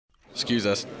Excuse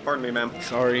us. Pardon me, ma'am.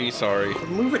 Sorry.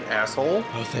 Move it, asshole.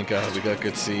 Oh, thank God. We got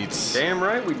good seats. Damn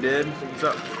right we did. What's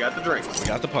up? We got the drinks. We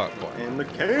got the popcorn. And the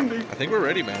candy. I think we're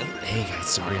ready, man. Hey guys,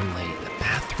 sorry I'm late. The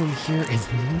bathroom here is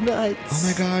nuts. Oh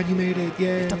my God, you made it.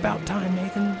 Yay. It's about time,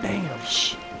 Nathan. Damn.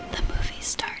 Shh, the movie's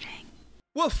starting.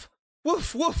 Woof.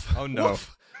 Woof, woof. Oh no.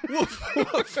 Woof. Woof,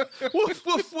 woof, woof,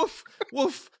 woof, woof,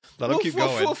 woof. Let him keep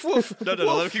going. Woof, woof, woof. No,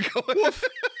 let him keep going. Woof.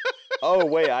 Oh,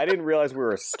 wait, I didn't realize we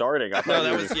were starting. I No,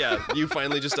 that was, you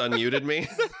finally just unmuted me.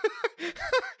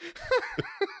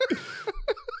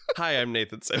 Hi, I'm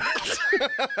Nathan Simmons.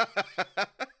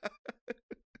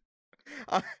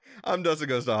 I'm Dustin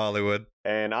Goes to Hollywood.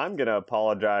 And I'm going to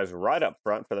apologize right up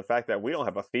front for the fact that we don't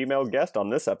have a female guest on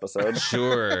this episode.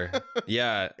 Sure.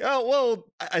 Yeah. Oh, well,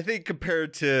 I think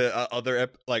compared to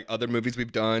other movies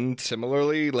we've done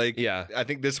similarly, I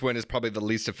think this one is probably the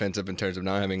least offensive in terms of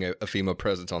not having a female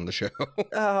presence on the show.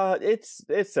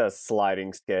 It's a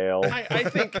sliding scale. I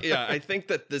think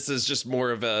that this is just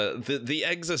more of the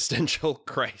existential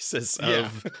crisis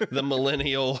of the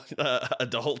millennial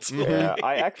adult. Yeah,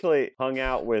 I actually hung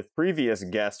out with previous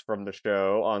guests from the show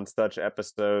on such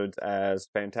episodes as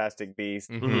Fantastic Beasts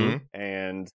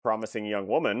and Promising Young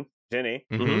Woman. Jenny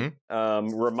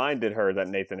reminded her that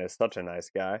Nathan is such a nice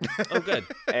guy. Oh, good.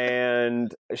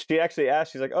 And she actually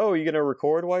asked, she's like, oh, are you going to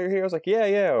record while you're here? I was like,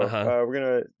 yeah. We're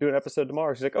going to do an episode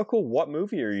tomorrow. She's like, oh, cool. What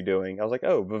movie are you doing? I was like,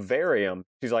 oh, Vivarium.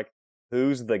 She's like,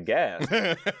 who's the guest?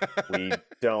 We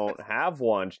don't have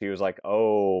one. She was like,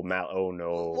 oh,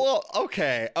 no. Well,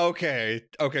 okay.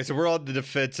 So we're on the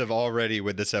defensive already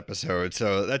with this episode.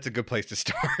 So that's a good place to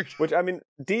start. Which, I mean,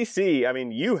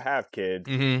 DC, you have kids.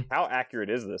 How accurate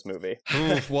is this movie?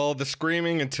 Oof, well, the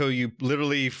screaming until you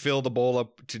literally fill the bowl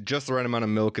up to just the right amount of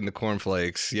milk in the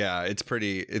cornflakes. Yeah, it's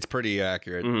pretty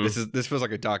accurate. This feels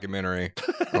like a documentary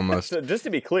almost. So just to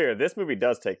be clear, this movie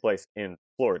does take place in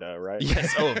Florida, right?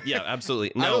 Yes. Oh, yeah,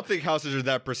 absolutely. No. I don't think houses are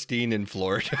that pristine in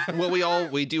Florida. Well,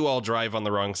 we do all drive on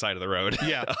the wrong side of the road.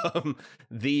 Yeah.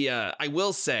 I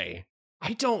will say,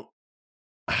 I kind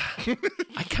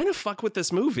of fuck with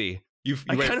this movie.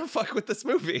 I kind of fuck with this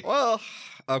movie. Well,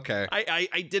 okay.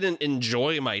 I didn't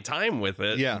enjoy my time with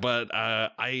it. Yeah. But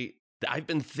I've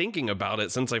been thinking about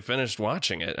it since I finished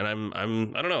watching it, and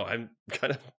I don't know.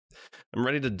 I'm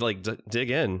ready to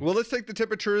dig in. Well, let's take the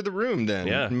temperature of the room then.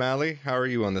 Yeah. Mally, how are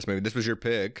you on this movie? This was your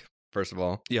pick, first of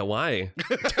all. Yeah, why?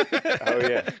 Oh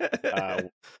yeah.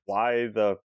 Why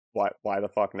the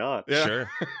fuck not? Yeah. Sure.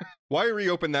 Why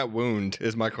reopen that wound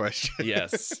is my question.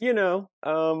 Yes.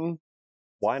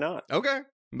 Why not? Okay.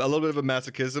 A little bit of a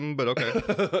masochism, but okay.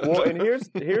 Well, and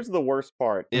here's the worst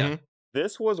part. Yeah.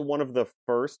 This was one of the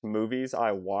first movies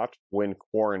I watched when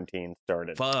quarantine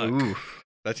started. Fuck. Oof.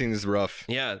 That seems rough.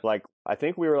 Yeah. I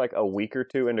think we were a week or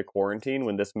two into quarantine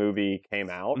when this movie came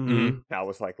out. I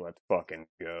was like, let's fucking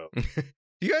go.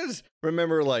 You guys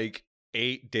remember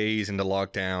 8 days into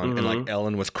lockdown and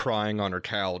Ellen was crying on her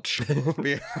couch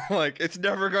being like, it's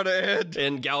never gonna end,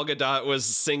 and Gal Gadot was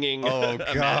singing oh god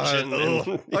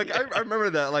I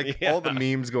remember that all the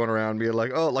memes going around being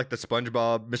like, oh, the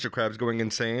SpongeBob Mr. Krabs going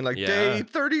insane day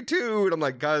 32, and I'm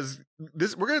like, guys,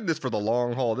 we're getting this for the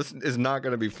long haul. This is not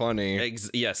gonna be funny.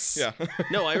 Yes. Yeah.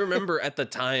 No, I remember at the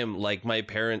time my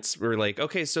parents were like,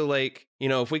 okay, so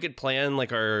if we could plan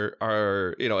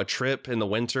our a trip in the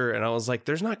winter, and I was like,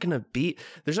 there's not gonna be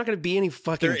any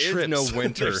fucking there trips. Is no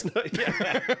winter.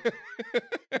 Yeah.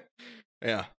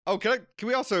 Yeah. Oh, can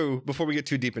we also, before we get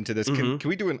too deep into this, can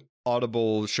we do an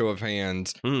audible show of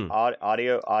hands?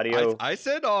 Audio. I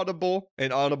said audible,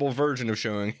 an audible version of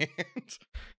showing hands.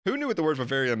 Who knew what the word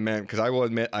Vivarium meant? Because I will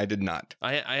admit I did not.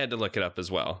 I had to look it up as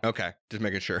well. Okay, just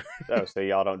making sure. Oh, so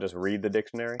y'all don't just read the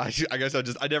dictionary? I guess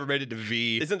I never made it to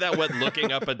V. Isn't that what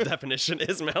looking up a definition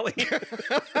is, Mally?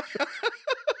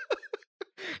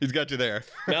 He's got you there.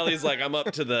 Mally's like, I'm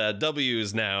up to the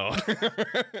W's now.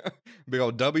 Big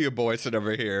old W boy sitting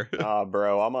over here.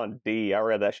 Bro, I'm on D. I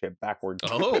read that shit backwards.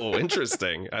 Oh,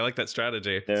 interesting. I like that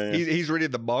strategy. He's reading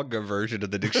the manga version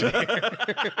of the dictionary.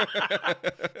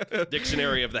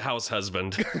 Dictionary of the house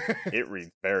husband. It reads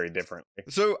very differently.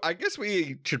 So I guess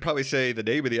we should probably say the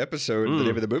name of the episode, the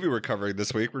name of the movie we're covering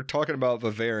this week. We're talking about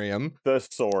Vivarium.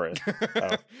 Thesaurus.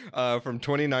 From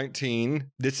 2019.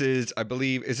 This is, I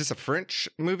believe, is this a French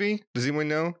movie? Does anyone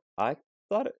know? I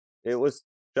thought it was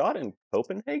shot in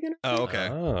Copenhagen. Oh, okay.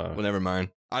 Oh. Well, never mind.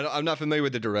 I'm not familiar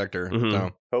with the director. Mhm.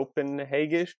 So.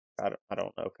 Copenhagish? I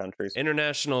don't know countries.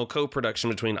 International co-production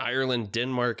between Ireland,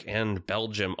 Denmark, and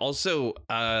Belgium. Also,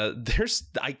 I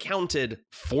counted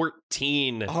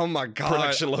 14 Oh my god,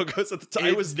 production logos at the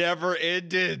time. It never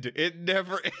ended. It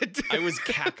never ended. I was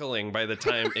cackling by the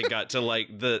time it got to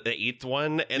like the 8th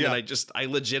one, and then I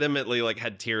legitimately like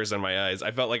had tears in my eyes.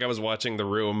 I felt like I was watching The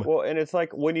Room. Well, and it's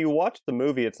like when you watch the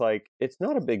movie, it's like it's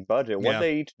not a big budget. What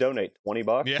they each donate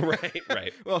 $20? Yeah,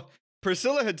 right. Well,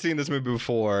 Priscilla had seen this movie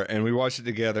before, and we watched it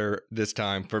together this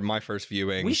time for my first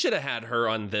viewing. We should have had her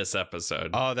on this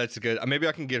episode. Oh, that's good. Maybe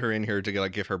I can get her in here to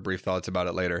give her brief thoughts about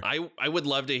it later. I would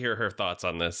love to hear her thoughts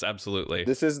on this. Absolutely.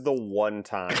 This is the one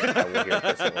time I will hear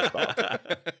Priscilla's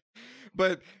thoughts.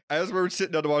 But as we were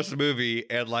sitting down to watch the movie,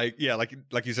 and like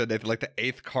you said, Nathan, like the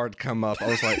 8th card come up, I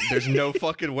was like, "There's no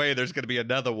fucking way there's gonna be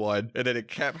another one." And then it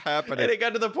kept happening, and it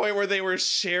got to the point where they were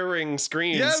sharing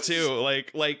screens too,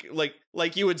 like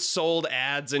you had sold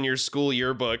ads in your school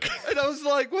yearbook. And I was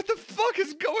like, "What the fuck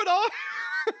is going on?"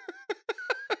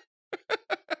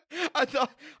 I thought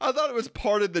it was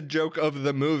part of the joke of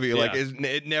the movie. Like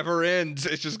it never ends.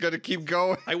 It's just gonna keep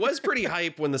going. I was pretty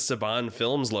hype when the Saban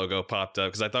Films logo popped up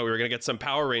because I thought we were gonna get some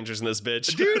Power Rangers in this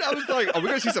bitch. Dude, I was like, are we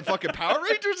gonna see some fucking Power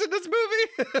Rangers in this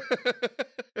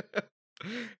movie?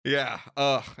 Yeah.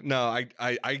 No,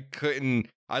 I couldn't.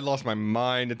 I lost my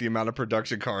mind at the amount of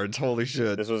production cards. Holy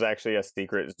shit. This was actually a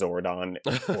secret Zordon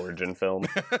origin film.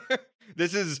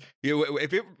 This is,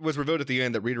 if it was revealed at the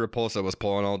end that Rita Repulsa was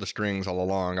pulling all the strings all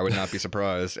along, I would not be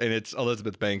surprised. And it's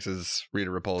Elizabeth Banks's Rita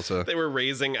Repulsa. They were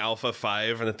raising Alpha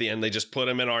 5, and at the end they just put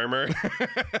him in armor.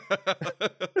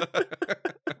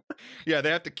 Yeah,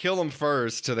 they have to kill him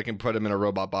first so they can put him in a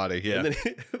robot body. Yeah. And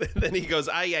then he goes,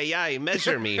 ay,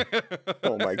 measure me.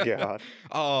 Oh my god.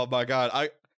 Oh my god.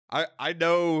 I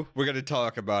know we're going to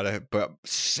talk about it, but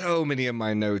so many of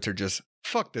my notes are just,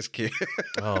 fuck this kid.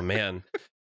 Oh, man.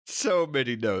 So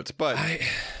many notes. But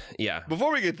yeah.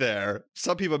 Before we get there,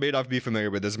 some people may not be familiar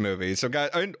with this movie. So guys,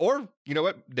 or you know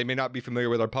what? They may not be familiar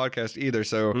with our podcast either.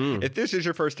 So if this is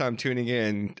your first time tuning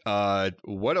in,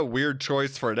 what a weird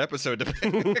choice for an episode to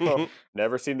pick. Well,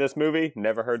 never seen this movie,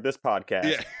 never heard this podcast.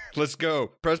 Yeah, let's go.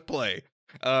 Press play.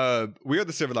 We are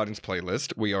the Silver Linings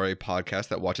Playlist. We are a podcast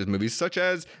that watches movies such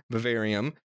as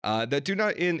Vivarium that do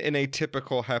not end in a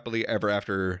typical happily ever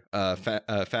after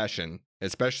fashion,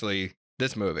 especially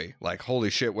this movie. Like,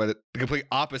 holy shit, what the complete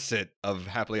opposite of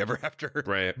happily ever after.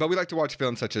 Right. But we like to watch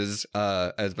films such as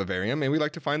Vivarium, and we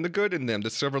like to find the good in them, the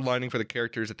silver lining for the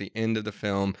characters at the end of the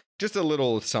film. Just a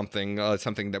little something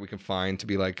that we can find to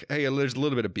be like, hey, there's a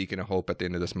little bit of beacon of hope at the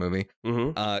end of this movie.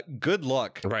 Good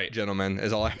luck, right, gentlemen,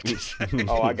 is all I have to say.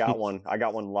 Oh, I got one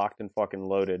locked and fucking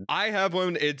loaded. I have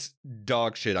one. It's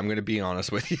dog shit. I'm going to be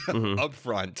honest with you up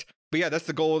front. But yeah, that's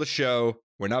the goal of the show.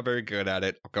 We're not very good at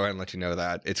it. I'll go ahead and let you know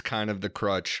that. It's kind of the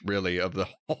crutch, really, of the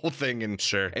whole thing. And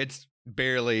it's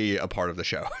barely a part of the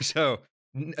show. So,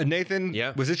 Nathan,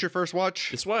 was this your first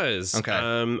watch? This was. Okay.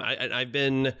 I've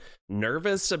been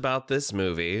nervous about this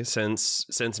movie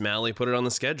since Mally put it on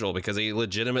the schedule, because he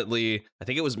legitimately, I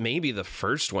think it was maybe the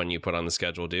first one you put on the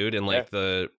schedule, dude. And like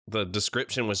the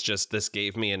description was just, this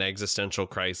gave me an existential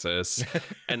crisis.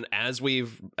 And as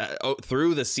we've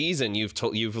through the season,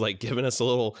 you've like given us a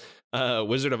little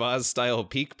Wizard of Oz style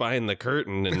peek behind the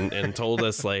curtain and told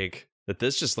us like that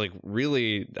this just like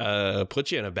really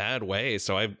puts you in a bad way.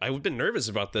 So I've been nervous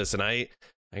about this, and I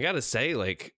gotta say,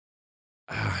 like,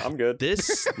 I'm good.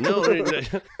 This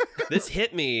this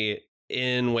hit me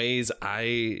in ways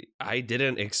I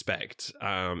didn't expect,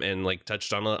 and like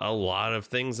touched on a lot of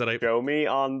things that I show me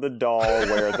on the doll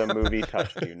where the movie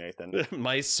touched you, Nathan.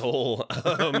 My soul.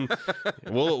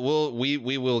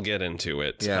 We will get into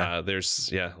it. Yeah.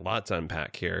 There's lots to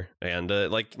unpack here, and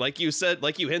like you said,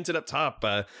 like you hinted up top,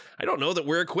 I don't know that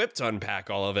we're equipped to unpack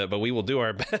all of it, but we will do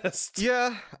our best.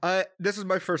 Yeah, this was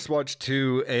my first watch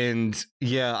too, and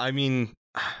yeah, I mean,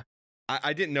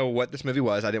 I didn't know what this movie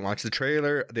was. I didn't watch the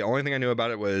trailer. The only thing I knew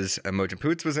about it was Imogen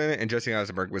Poots was in it and Jesse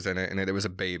Eisenberg was in it, and that it was a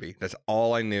baby. That's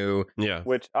all I knew. Yeah.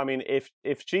 Which, I mean, if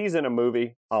she's in a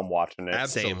movie, I'm watching it.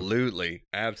 Absolutely.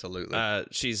 Absolutely.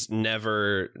 She's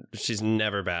never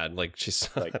bad. Like she's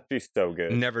so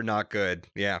good. Never not good.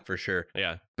 Yeah, for sure.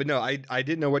 Yeah. But no, I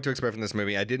didn't know what to expect from this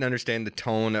movie. I didn't understand the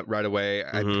tone right away.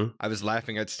 I was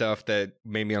laughing at stuff that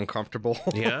made me uncomfortable.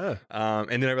 Yeah.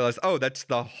 And then I realized, oh, that's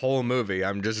the whole movie.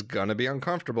 I'm just gonna be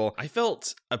uncomfortable. I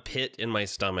felt a pit in my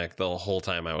stomach the whole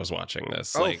time I was watching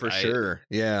this. Oh, like, for sure.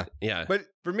 Yeah. Yeah. But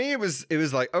for me, it was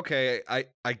like, okay,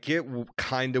 I get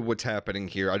kind of what's happening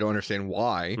here. I don't understand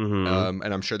why.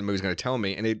 And I'm sure the movie's going to tell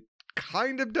me. And it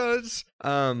kind of does.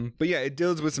 But yeah, it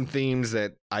deals with some themes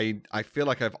that I feel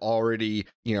like I've already,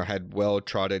 had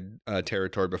well-trodden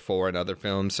territory before in other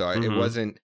films. So it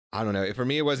wasn't, I don't know. For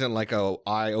me, it wasn't like a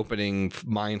eye-opening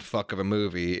mind fuck of a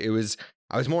movie.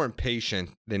 I was more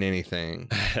impatient than anything.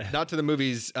 Not to the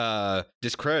movie's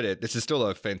discredit. This is still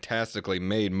a fantastically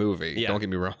made movie. Yeah. Don't get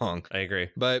me wrong. I agree.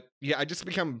 But yeah,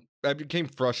 I became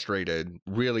frustrated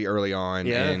really early on.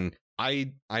 Yeah. And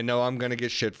I know I'm going to get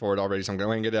shit for it already, so I'm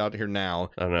going to get it out here now.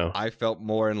 Oh, no. I felt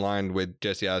more in line with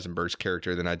Jesse Eisenberg's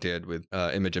character than I did with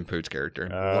Imogen Poots' character.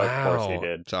 Wow. Of course he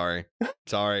did. Sorry.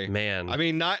 Man. I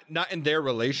mean, not in their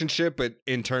relationship, but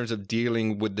in terms of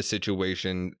dealing with the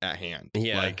situation at hand.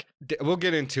 Yeah. Like, we'll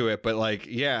get into it, but like,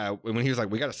 yeah, when he was like,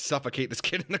 we got to suffocate this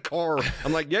kid in the car.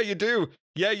 I'm like, yeah, you do.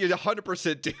 Yeah, you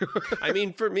 100% do. I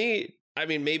mean, for me,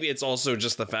 maybe it's also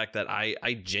just the fact that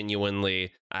I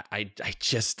genuinely, I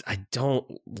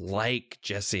don't like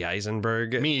Jesse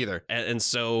Eisenberg. Me either. And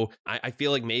so I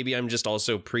feel like maybe I'm just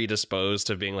also predisposed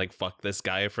to being like, fuck this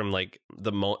guy from like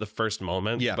the first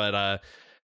moment. Yeah. But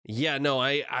yeah, no,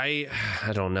 I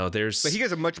don't know. But he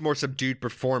has a much more subdued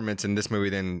performance in this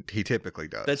movie than he typically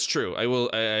does. That's true.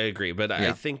 I agree. But yeah.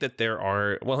 I think that there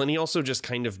are, and he also just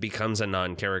kind of becomes a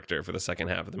non-character for the second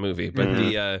half of the movie. But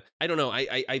I don't know.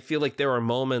 I feel like there are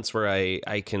moments where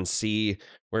I can see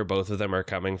where both of them are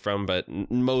coming from. But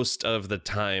most of the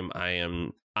time I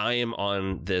am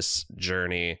on this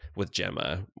journey with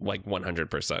Gemma, like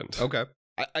 100%. Okay.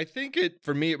 I think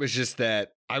for me, it was just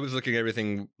that I was looking at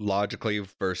everything logically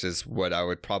versus what I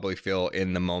would probably feel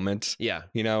in the moment. Yeah.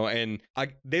 And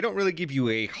they don't really give you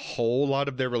a whole lot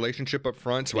of their relationship up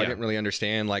front. So I didn't really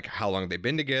understand like how long they've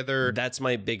been together. That's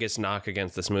my biggest knock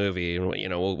against this movie.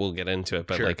 We'll get into it.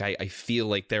 But sure. Like, I feel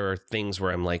like there are things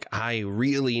where I'm like, I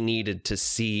really needed to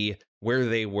see where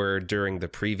they were during the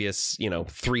previous,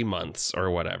 3 months or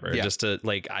whatever. Yeah. Just to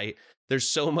like, there's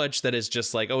so much that is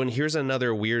just like, oh, and here's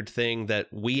another weird thing that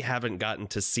we haven't gotten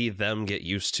to see them get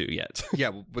used to yet.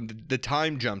 Yeah, the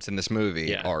time jumps in this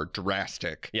movie are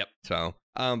drastic. Yep. So,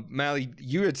 Mally,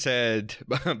 you had said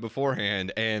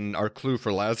beforehand, and our clue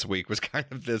for last week was kind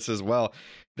of this as well,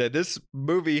 that this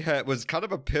movie was kind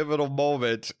of a pivotal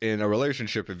moment in a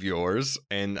relationship of yours,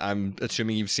 and I'm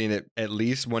assuming you've seen it at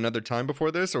least one other time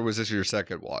before this, or was this your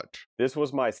second watch? This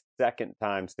was my second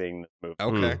time seeing this movie.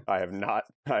 Okay. I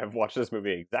have watched this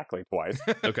movie exactly twice.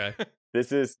 Okay.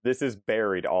 This is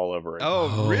Buried all over it.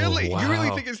 Oh, really? Wow. You really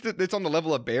think it's on the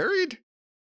level of Buried?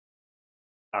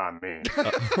 I mean...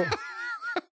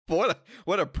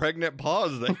 What a pregnant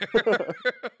pause there.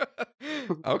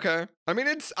 Okay. I mean,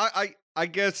 it's I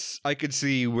guess I could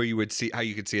see where you would see how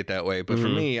you could see it that way, but for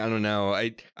me, I don't know.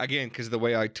 Because the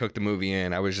way I took the movie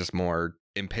in, I was just more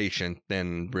impatient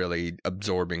than really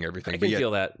absorbing everything. I can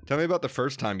feel that. Tell me about the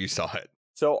first time you saw it.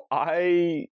 So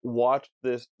I watched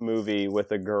this movie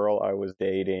with a girl I was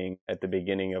dating at the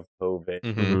beginning of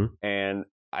COVID, and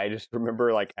I just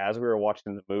remember, like, as we were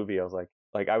watching the movie, I was like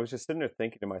I was just sitting there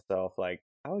thinking to myself, like,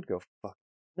 I would go fucking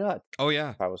nuts. Oh,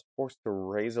 yeah. If I was forced to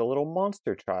raise a little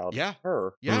monster child. Yeah.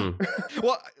 Her. Yeah.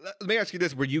 Well, let me ask you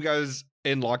this. Were you guys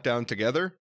in lockdown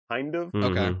together? Kind of.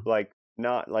 Okay. Like,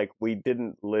 not like we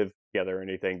didn't live together or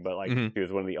anything, but like she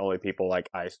was one of the only people like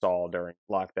I saw during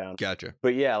lockdown. Gotcha.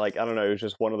 But yeah, like, I don't know. It was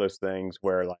just one of those things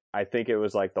where like, I think it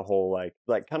was like the whole,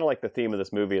 like kind of like the theme of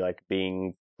this movie, like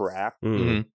being trapped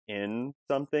in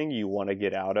something you want to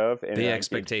get out of, and the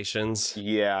expectations.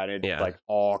 And it like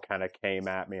all kind of came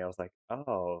at me. I was like,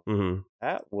 oh,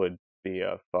 that would be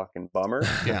a fucking bummer.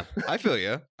 Yeah, I feel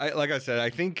you. Like I said, I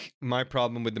think my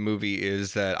problem with the movie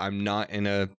is that I'm not in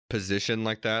a position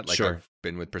like that. Like, I've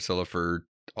been with Priscilla for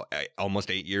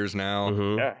almost 8 years now.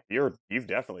 Yeah, you've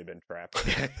definitely been trapped.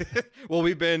 Well,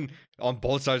 we've been on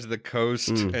both sides of the coast,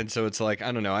 and so it's like,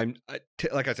 I don't know.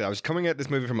 Like I said, I was coming at this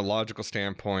movie from a logical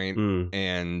standpoint,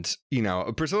 and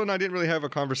Priscilla and I didn't really have a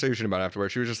conversation about it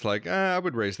afterwards. She was just like, I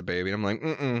would raise the baby. I'm like,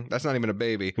 that's not even a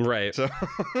baby, right? So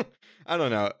I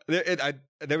don't know.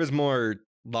 There was more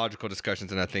logical discussions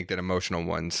than I think that emotional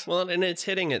ones. Well, and it's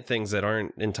hitting at things that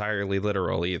aren't entirely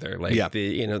literal either. Like I've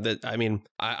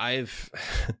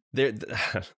there,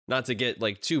 not to get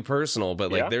like too personal,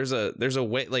 but like there's a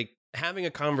way, like having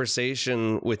a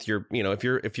conversation with your,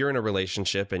 if you're in a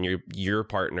relationship and your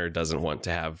partner doesn't want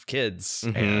to have kids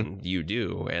and you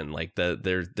do, and like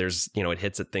there's it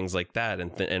hits at things like that,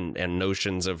 and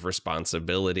notions of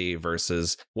responsibility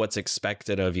versus what's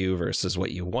expected of you versus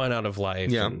what you want out of life.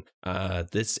 Yeah. And I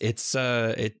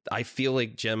feel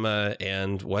like Gemma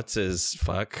and Tom,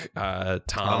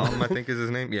 I think is his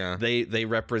name. Yeah. They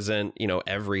represent,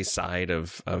 every side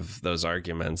of those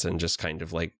arguments, and just kind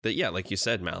of like like you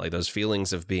said, Mally, those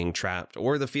feelings of being trapped,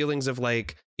 or the feelings of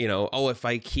like, you know, oh, if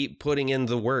I keep putting in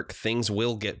the work, things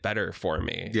will get better for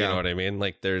me. You know what I mean?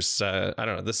 Like there's, I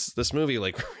don't know, this movie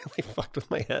like really fucked with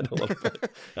my head a little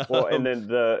bit. Well, and then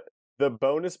the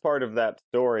bonus part of that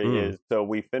story is, so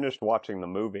we finished watching the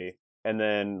movie, and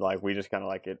then like we just kind of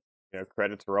like it, you know,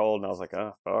 credits rolled, and I was like,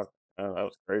 oh fuck, oh, that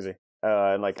was crazy.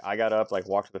 And like I got up, like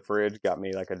walked to the fridge, got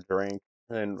me like a drink,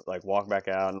 and then like walked back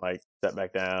out and like sat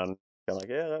back down, kind of like,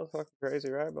 yeah, that was fucking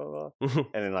crazy, right? Blah blah.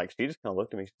 And then like she just kind of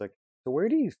looked at me, she's like, so where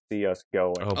do you see us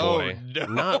going? Oh boy, no.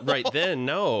 Not right then,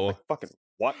 no. Like, fucking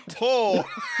what? Oh.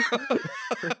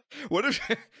 What if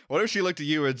she looked at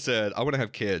you and said, I want to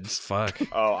have kids? Fuck.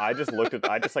 Oh, I just like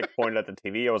pointed at the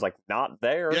TV. I was like, not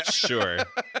there. Yeah. Sure.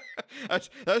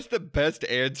 That's the best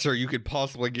answer you could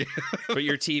possibly give. But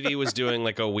your TV was doing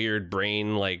like a weird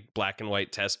brain, like black and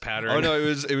white test pattern. Oh no,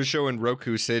 it was showing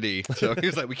Roku City. So he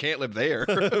was like, we can't live there.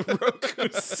 Roku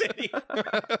City.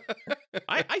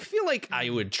 I feel like I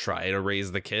would try to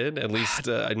raise the kid. At least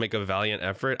I'd make a valiant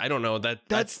effort. I don't know.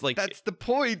 That's like that's the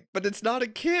point, but it's not a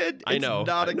kid. I know. It's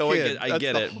not a kid. I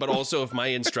get it. But also if my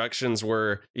instructions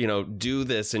were, you know, do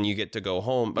this and you get to go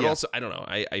home. But also, I don't know.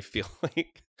 I feel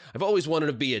like I've always wanted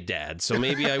to be a dad. So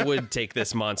maybe I would take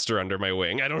this monster under my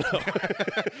wing. I don't know.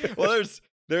 Well,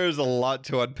 there's a lot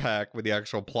to unpack with the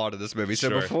actual plot of this movie. So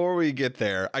before we get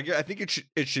there, I think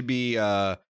it should be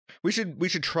we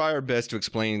should try our best to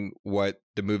explain what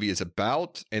the movie is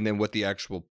about and then what the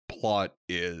actual plot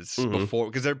is before,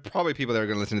 because there are probably people that are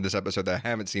going to listen to this episode that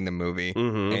haven't seen the movie,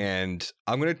 and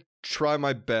I'm going to try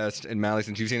my best. And Mally,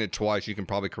 since you've seen it twice, you can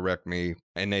probably correct me,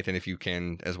 and Nathan, if you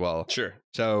can as well. Sure.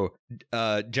 So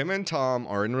Gemma and Tom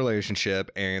are in a relationship,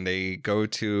 and they go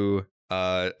to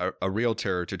a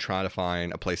realtor to try to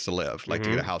find a place to live, like to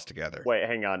get a house together. Wait,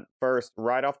 hang on. First,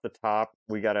 right off the top,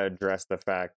 we got to address the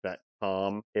fact that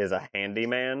Tom is a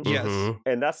handyman. Yes.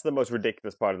 And that's the most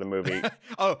ridiculous part of the movie.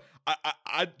 Oh,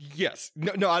 yes.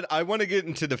 No, I want to get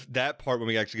into that part when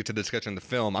we actually get to the discussion of the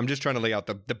film. I'm just trying to lay out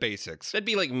the basics. That'd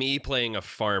be like me playing a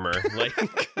farmer, like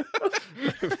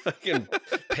fucking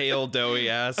pale,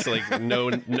 doughy ass, like no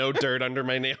dirt under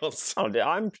my nails. Oh,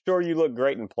 I'm sure you look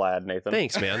great in plaid, Nathan.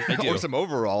 Thanks, man. I do. Or some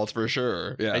overalls for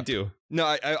sure. Yeah, I do. No,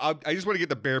 I just want to get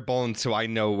the bare bones so I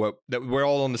know that we're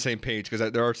all on the same page,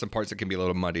 because there are some parts that can be a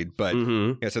little muddied. But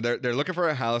yeah, so they're looking for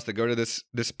a house. They go to this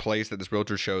place that this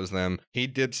realtor shows them. He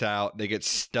dips out. They get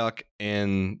stuck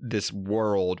in this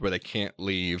world where they can't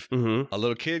leave. A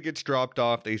little kid gets dropped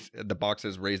off. The box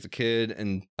says raise the kid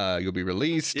and you'll be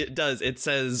released. It does. It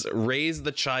says raise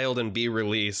the child and be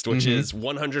released, which is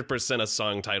 100% a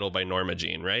song title by Norma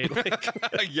Jean, right?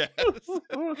 Yes.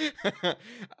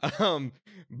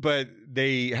 But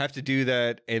they have to do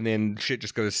that, and then shit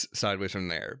just goes sideways from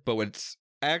there. But what's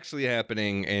actually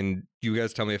happening, and you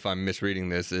guys tell me if I'm misreading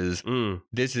this, is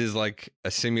this is like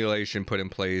a simulation put in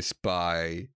place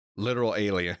by literal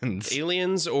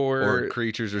aliens or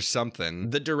creatures or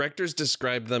something. The directors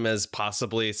described them as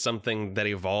possibly something that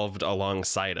evolved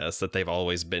alongside us, that they've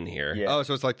always been here. Yeah. Oh,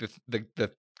 so it's like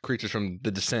the creatures from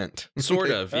The Descent. Sort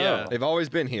of, yeah. They've always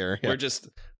been here. Yeah.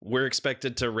 We're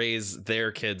expected to raise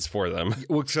their kids for them.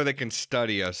 Well, so they can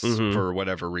study us for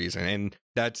whatever reason. And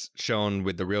that's shown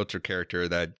with the realtor character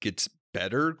that gets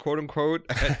better, quote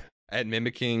unquote, at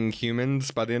mimicking humans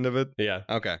by the end of it. Yeah.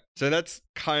 Okay. So that's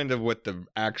kind of what the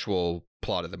actual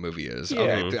plot of the movie is.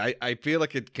 Yeah. Okay. I feel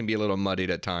like it can be a little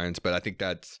muddied at times, but I think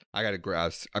I got a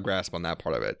grasp on that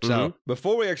part of it. So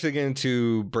before we actually get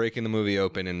into breaking the movie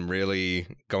open and really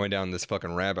going down this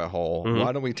fucking rabbit hole,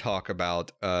 why don't we talk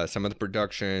about some of the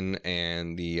production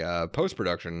and the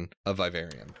post-production of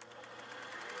Vivarium?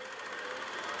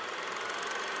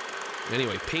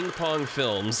 Anyway, Ping Pong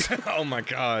Films. Oh my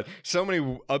god, so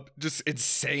many just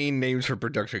insane names for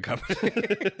production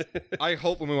companies. I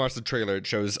hope when we watch the trailer it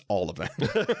shows all of them.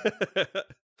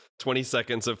 20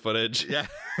 seconds of footage. Yeah.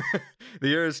 The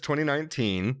year is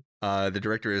 2019. The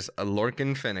director is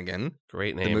Lorcan Finnegan.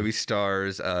 Great name. The movie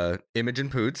stars Imogen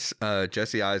Poots,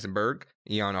 Jesse Eisenberg,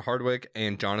 Eanna Hardwicke,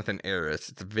 and Jonathan Aris.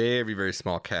 It's a very, very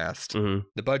small cast.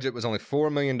 The budget was only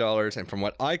 $4 million, and from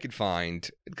what I could find,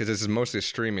 because this is mostly a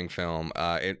streaming film,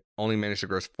 it only managed to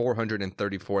gross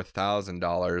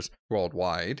 $434,000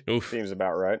 worldwide. Oof. Seems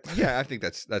about right. Yeah, I think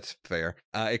that's fair.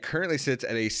 It currently sits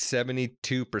at a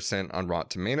 72% on Rotten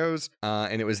Tomatoes,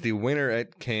 and it was the winner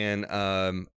at Cannes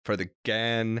for the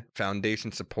GAN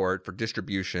Foundation Support for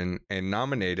Distribution and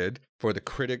nominated for the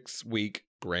Critics Week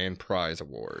Grand Prize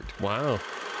Award. Wow.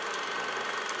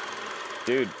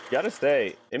 Dude, gotta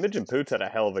say, Imogen Poots had a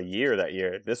hell of a year that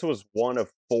year. This was one of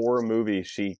 4 movies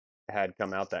she had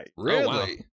come out that year. Really? Oh, wow.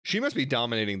 She must be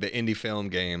dominating the indie film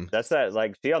game. That's that,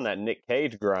 like, she on that Nick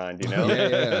Cage grind, you know?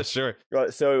 Yeah, sure.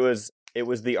 So it was It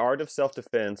was The Art of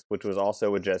Self-Defense, which was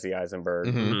also with Jesse Eisenberg.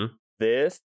 Mm-hmm.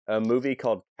 This, a movie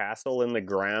called Castle in the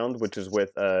Ground, which is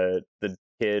with the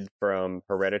kid from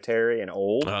Hereditary and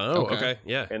Old. Oh, okay.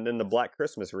 Yeah. And then the Black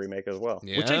Christmas remake as well.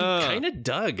 Yeah. Which I kind of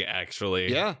dug,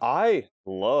 actually. Yeah. I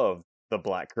love the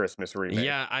Black Christmas remake.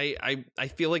 Yeah, I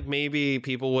feel like maybe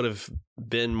people would have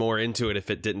been more into it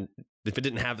if it didn't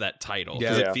have that title.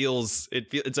 Yeah. Because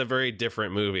it's a very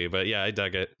different movie, but yeah, I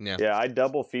dug it. Yeah, I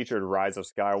double featured Rise of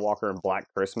Skywalker and Black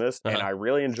Christmas, and I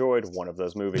really enjoyed one of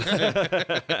those movies.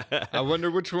 I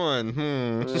wonder which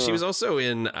one. She was also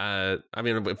in, I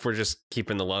mean, if we're just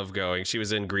keeping the love going, she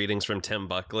was in Greetings from Tim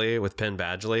Buckley with Penn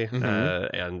Badgley,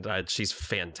 and she's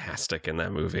fantastic in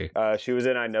that movie. She was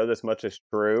in I Know This Much Is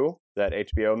True, that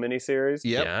HBO miniseries.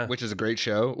 Yep, Yeah. which is a great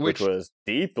show. Which was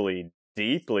deeply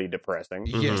depressing.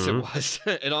 Yes, it was.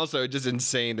 And also just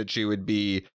insane that she would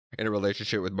be in a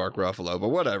relationship with Mark Ruffalo, but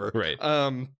whatever. Right.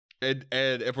 And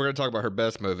if we're going to talk about her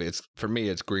best movie, for me,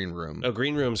 it's Green Room. Oh,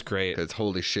 Green Room's great. Because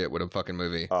holy shit, what a fucking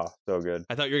movie. Oh, so good.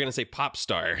 I thought you were going to say Pop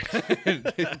Star.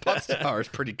 Pop Star is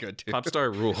pretty good, too. Pop Star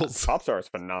rules. Pop Star is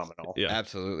phenomenal. Yeah.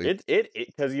 Absolutely.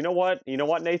 Because you know what,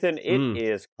 Nathan? It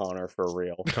is Connor for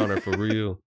real. Connor for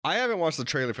real. I haven't watched the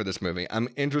trailer for this movie. I'm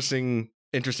interested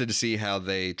to see how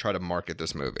they try to market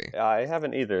this movie. I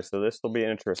haven't either, so this will be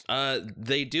interesting.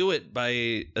 They do it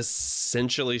by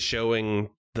essentially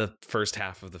showing the first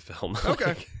half of the film.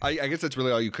 Okay. I guess that's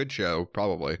really all you could show,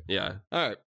 probably. Yeah. All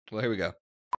right. Well, here we go.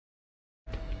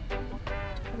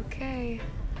 Okay.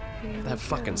 That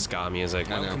fucking ska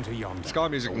music. I know. Ska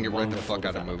music can get right the fuck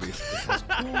out of movies.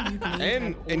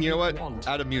 and you know what?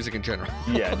 Out of music in general.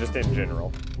 Yeah, just in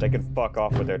general. They can fuck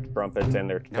off with their trumpets and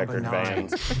their checkered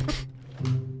bands.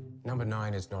 Number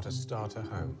 9 is not a starter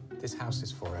home. This house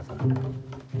is forever.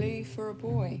 Plea for a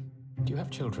boy? Do you have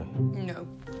children? No.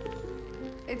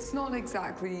 It's not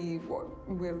exactly what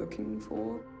we're looking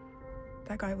for.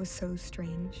 That guy was so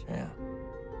strange. Yeah.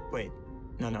 Wait.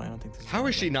 No, I don't think this is How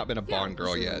has she not been a Bond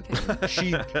girl yet?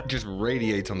 She just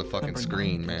radiates on the fucking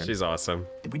screen, man. She's awesome.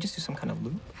 Did we just do some kind of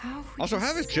loop? Also,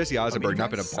 how has Jesse Eisenberg not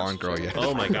been a Bond girl yet?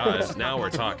 Oh my god, now we're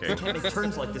talking. It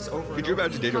turns like this over. Could you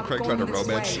imagine Daniel Craig trying to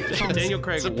romance? Daniel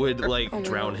Craig would, like,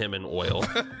 drown him in oil.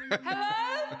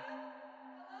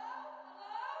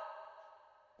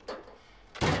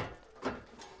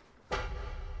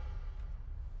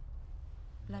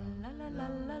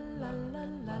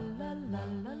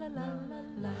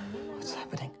 What's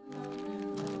happening?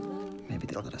 Maybe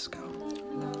they'll let us go.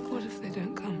 What if they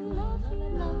don't come?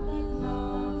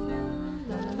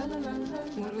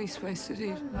 What are we supposed to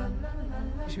do?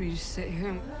 Should we just sit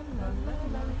here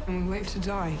and we wait to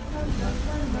die?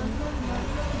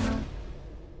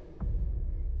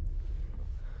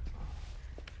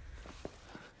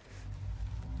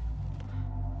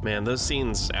 Man, those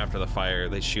scenes after the fire,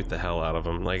 they shoot the hell out of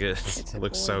them. Like, it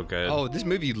looks so good. Oh, this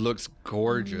movie looks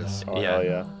gorgeous. Oh, hell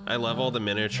yeah. I love all the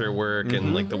miniature work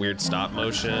and, like, the weird stop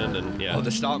motion. And yeah. Oh,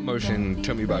 the stop motion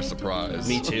took me by surprise.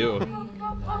 Me too.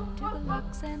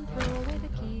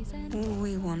 All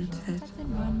we wanted.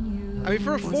 I mean,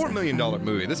 for a $4 million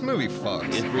movie, this movie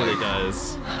fucks. It really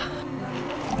does.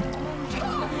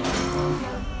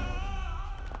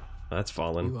 That's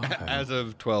fallen. As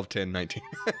of 12/10/19.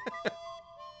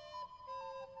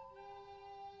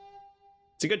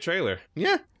 It's a good trailer.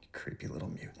 Yeah. Creepy little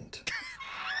mutant.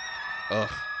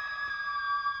 Ugh.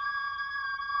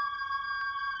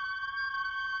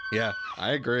 Yeah,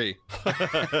 I agree.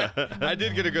 I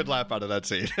did get a good laugh out of that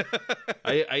scene.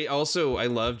 I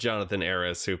love Jonathan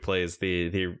Aris, who plays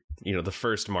the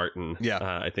first Martin.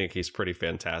 Yeah. I think he's pretty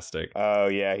fantastic. Oh,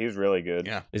 yeah, he's really good.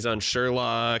 Yeah. He's on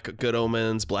Sherlock, Good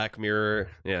Omens, Black Mirror.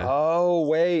 Yeah. Oh,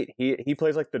 wait. He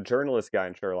plays like the journalist guy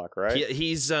in Sherlock, right?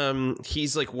 He's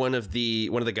like one of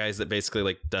the guys that basically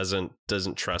like doesn't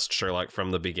trust Sherlock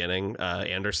from the beginning.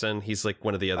 Anderson. He's like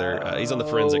one of the other. He's on the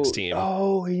forensics team.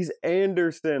 Oh, he's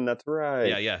Anderson. That's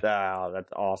right. Yeah. Wow,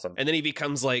 that's awesome. And then he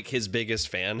becomes like his biggest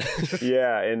fan.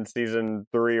 Yeah, in season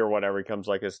 3 or whatever, he becomes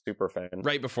like his super fan.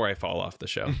 Right before I fall off the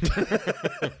show.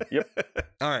 Yep.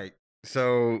 All right.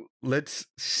 So let's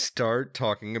start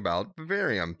talking about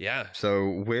Vivarium. Yeah.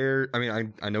 So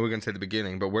I know we're going to say the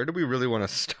beginning, but where do we really want to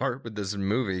start with this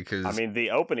movie? Because I mean, the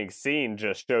opening scene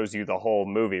just shows you the whole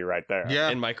movie right there.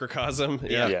 Yeah. In microcosm.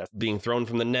 Yeah. Yes. Being thrown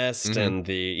from the nest and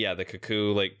the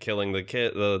cuckoo like killing the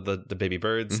kid, the baby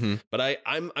birds. But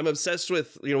I'm obsessed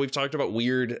with, we've talked about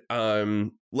weird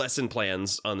lesson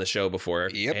plans on the show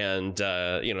before. Yep. And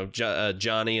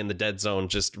Johnny in the dead zone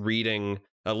just reading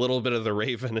a little bit of the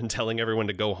Raven and telling everyone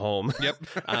to go home. Yep.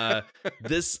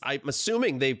 I'm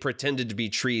assuming they pretended to be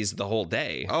trees the whole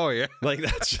day. Oh yeah. Like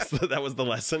that was the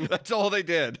lesson. That's all they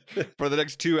did for the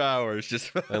next 2 hours.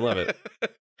 Just I love it.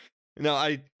 No,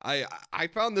 I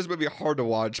found this movie hard to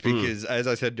watch because, as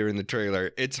I said during the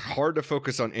trailer, it's hard to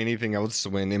focus on anything else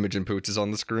when Imogen Poots is on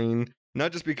the screen.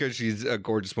 Not just because she's a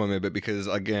gorgeous woman, but because,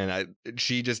 again,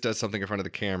 she just does something in front of the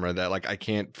camera that, like, I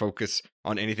can't focus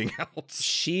on anything else.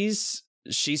 She's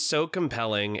so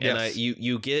compelling, and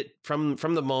you get from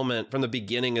the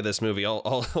beginning of this movie,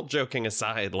 all joking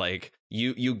aside, like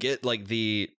you get like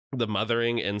the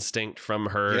mothering instinct from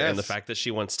her, and the fact that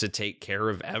she wants to take care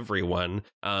of everyone.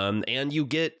 And you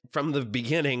get from the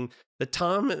beginning that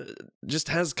Tom just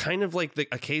has kind of like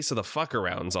a case of the fuck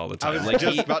arounds all the time. I was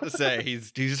just about to say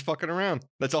he's just fucking around.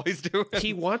 That's all he's doing.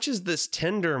 He watches this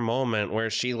tender moment where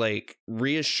she like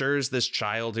reassures this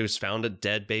child who's found a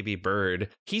dead baby bird.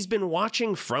 He's been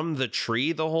watching from the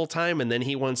tree the whole time, and then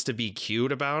he wants to be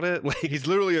cute about it. Like he's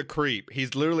literally a creep.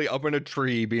 He's literally up in a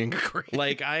tree being a creep.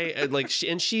 Like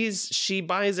she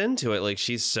buys into it. Like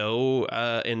she's so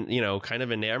kind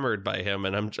of enamored by him,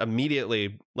 and I'm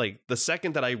immediately like the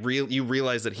second that you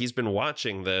realize that he's been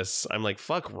watching this, I'm like,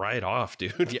 fuck right off,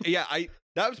 dude. Yeah,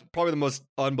 that was probably the most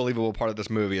unbelievable part of this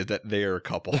movie is that they're a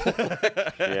couple.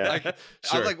 Yeah,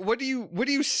 I was like, what do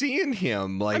you see in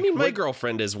him? Like, I mean, my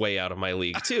girlfriend is way out of my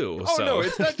league too. Oh so. no,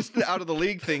 it's not just the out of the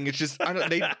league thing. It's just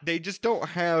they just don't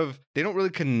really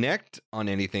connect on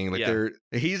anything. Like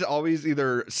he's always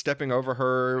either stepping over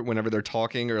her whenever they're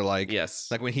talking, or like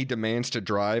like when he demands to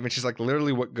drive, and she's like,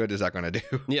 literally, what good is that going to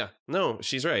do? Yeah, no,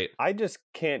 she's right. I just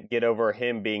can't get over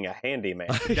him being a handyman.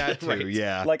 That too, right.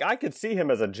 Yeah. Like I could see him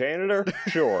as a janitor.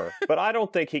 Sure, but I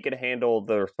don't think he could handle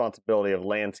the responsibility of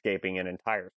landscaping an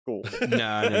entire school. No.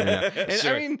 And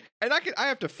sure. I mean, and I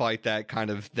have to fight that kind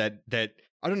of that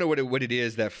I don't know what it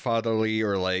is, that fatherly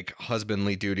or like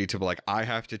husbandly duty to like, I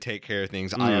have to take care of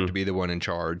things. I have to be the one in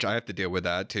charge. I have to deal with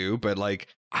that too. But like,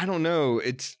 I don't know.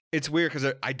 It's weird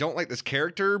because I don't like this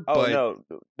character. Oh,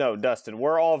 no, Dustin,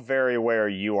 we're all very aware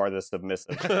you are the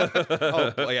submissive.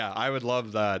 Oh yeah, I would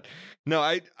love that. No,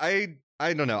 I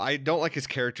don't know. I don't like his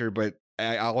character, but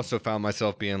I also found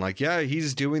myself being like, yeah,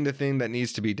 he's doing the thing that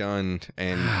needs to be done.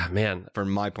 And man,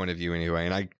 from my point of view anyway,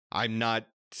 and I'm not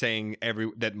saying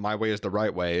that my way is the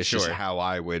right way. It's just how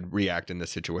I would react in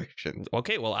this situation.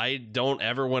 Okay, well, I don't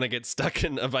ever want to get stuck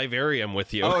in a vivarium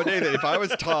with you. Oh, Nathan, if I was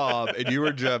Tom and you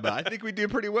were Gemma, I think we'd do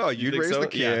pretty well. You'd raise the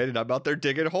kid, and I'm out there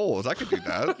digging holes. I could do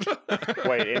that.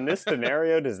 Wait, in this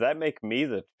scenario, does that make me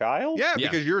the child? Yeah,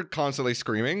 because you're constantly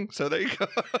screaming. So there you go.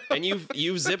 And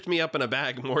you've zipped me up in a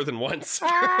bag more than once.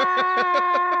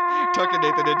 Tucking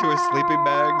Nathan into his sleeping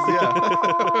bags.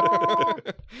 Yeah.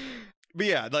 But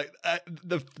yeah, like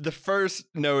the first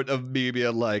note of me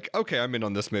being like, okay, I'm in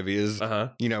on this movie is,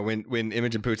 when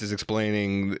Imogen Poots is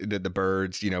explaining the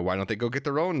birds, why don't they go get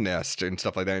their own nest and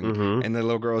stuff like that. And the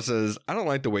little girl says, I don't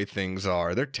like the way things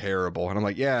are. They're terrible. And I'm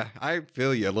like, yeah, I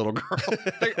feel you, little girl.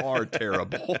 They are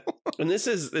terrible. And this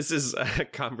is a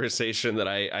conversation that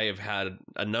I have had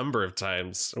a number of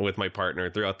times with my partner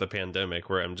throughout the pandemic,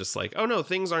 where I'm just like, oh no,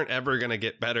 things aren't ever going to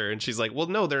get better. And she's like, well,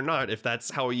 no, they're not, if that's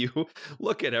how you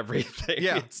look at everything.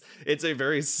 Yeah, it's a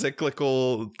very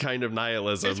cyclical kind of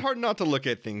nihilism. It's hard not to look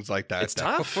at things like that. It's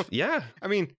tough. Yeah. I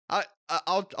mean,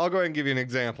 I'll go ahead and give you an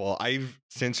example. I've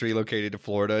since relocated to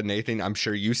Florida. Nathan, I'm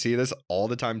sure you see this all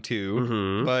the time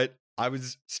too. But I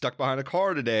was stuck behind a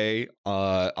car today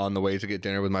on the way to get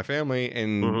dinner with my family,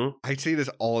 and I see this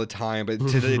all the time. But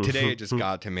today it just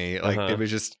got to me. Like it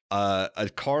was just a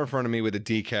car in front of me with a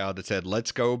decal that said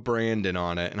 "Let's go Brandon"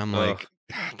 on it, and I'm like,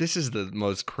 this is the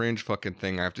most cringe fucking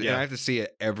thing I have to. Yeah. And I have to see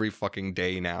it every fucking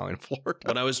day now in Florida.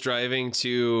 When I was driving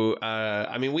to,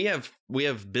 we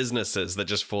have businesses that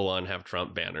just full on have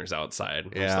Trump banners outside.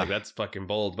 I'm just like, that's fucking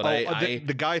bold. But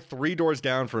the guy 3 doors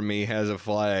down from me has a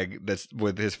flag that's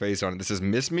with his face on it that says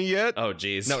 "Miss me yet?" Oh,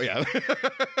 geez. No, yeah.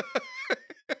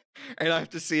 And I have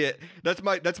to see it. That's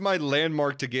my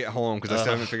landmark to get home, because I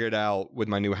still haven't figured out with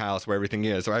my new house where everything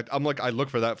is. So I look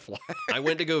for that flag. I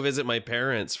went to go visit my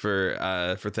parents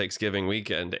for Thanksgiving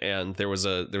weekend, and there was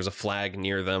a flag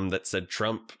near them that said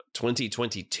Trump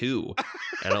 2022,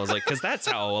 and I was like, because that's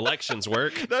how elections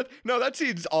work. That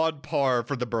seems on par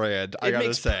for the brand. I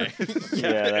gotta say,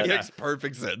 it makes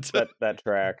perfect sense. That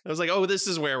tracks. I was like, oh, this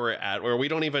is where we're at, where we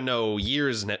don't even know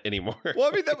years anymore. Well,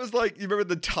 I mean, that was like, you remember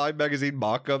the Time magazine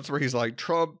mock-ups where he's like,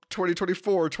 Trump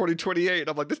 2024, 2028. And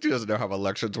I'm like, this dude doesn't know how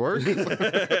elections work.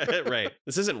 Right.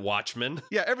 This isn't Watchmen.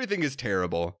 Yeah, everything is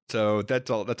terrible. So that's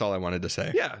all I wanted to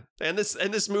say. Yeah, and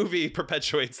this movie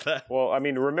perpetuates that. Well, I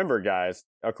mean, remember, guys,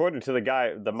 according to the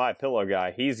guy, the My Pillow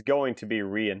guy, he's going to be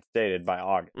reinstated by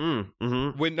August. When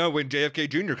JFK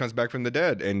Jr. comes back from the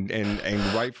dead and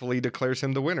rightfully declares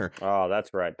him the winner. Oh,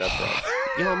 that's right.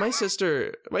 You know, my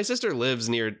sister lives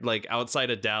near, like,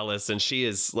 outside of Dallas, and she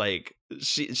is like,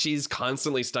 she's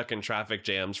constantly stuck in traffic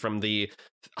jams from the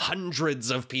hundreds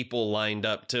of people lined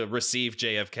up to receive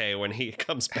JFK when he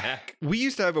comes back. We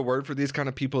used to have a word for these kind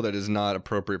of people that is not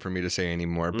appropriate for me to say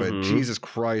anymore, but Jesus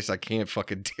Christ, I can't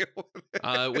fucking deal with it.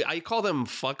 I call them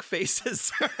fuck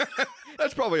faces.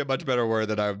 That's probably a much better word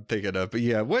that I'm thinking of. But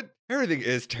yeah, everything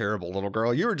is terrible, little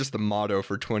girl. You were just the motto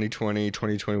for 2020,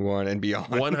 2021 and beyond.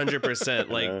 100%.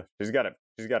 Like, she's got it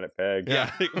pegged. Yeah,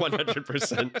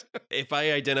 100%. If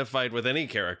I identified with any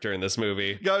character in this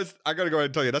movie. Guys, I got to go ahead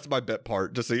and tell you, that's my bet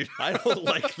part. Just so you know. I don't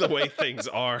like the way things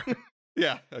are.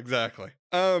 Yeah, exactly.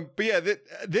 But yeah,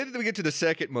 then we get to the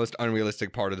second most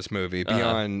unrealistic part of this movie,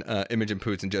 beyond Imogen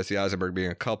Poots and Jesse Eisenberg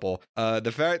being a couple.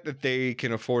 The fact that they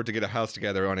can afford to get a house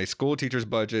together on a school teacher's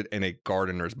budget and a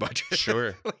gardener's budget.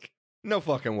 Sure. Like, no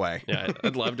fucking way. Yeah,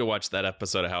 I'd love to watch that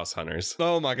episode of House Hunters.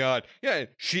 Oh my God. Yeah,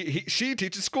 she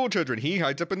teaches school children. He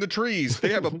hides up in the trees. They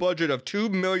have a budget of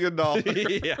 $2 million.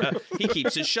 Yeah, he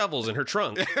keeps his shovels in her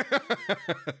trunk. Is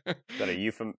that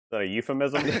a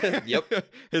euphemism? Yep.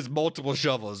 His multiple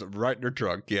shovels right in her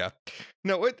trunk. Yeah.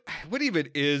 No, what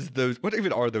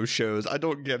even are those shows? I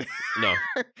don't get it. No.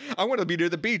 I want to be near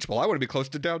the beach. Well, I want to be close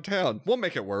to downtown. We'll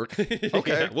make it work. Okay.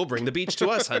 Yeah, we'll bring the beach to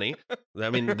us, honey.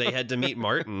 I mean, they had to meet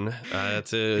Martin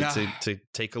to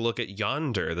take a look at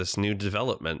Yonder, this new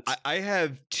development. I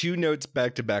have two notes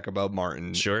back to back about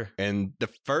Martin. Sure. And the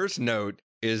first note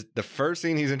is the first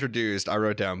scene he's introduced. I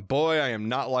wrote down, boy, I am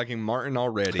not liking Martin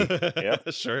already.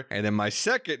 Yep, sure. And then my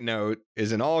second note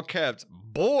is in all caps,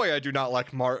 boy, I do not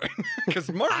like Martin.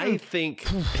 Because Martin, I think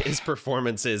his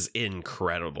performance is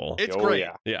incredible. It's great.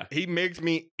 Yeah. He makes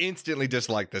me instantly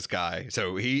dislike this guy.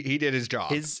 So he did his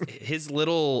job. His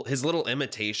little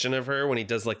imitation of her when he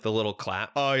does like the little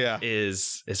clap. Oh yeah,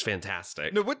 is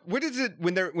fantastic. No, what is it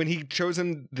when he shows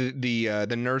him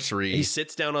the nursery? He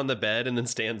sits down on the bed and then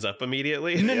stands up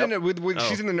immediately. No. When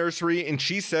she's in the nursery and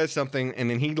she says something and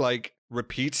then he like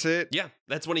repeats it. Yeah,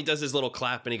 that's when he does his little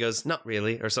clap and he goes, "Not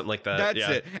really," or something like that. That's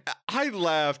it. I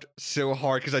laughed so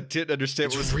hard because I didn't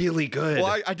understand. It was really good.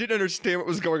 Well, I didn't understand what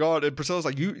was going on, and Priscilla's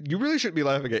like, "You really shouldn't be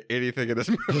laughing at anything in this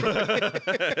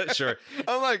movie." Sure.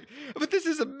 I'm like, but this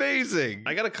is amazing.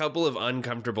 I got a couple of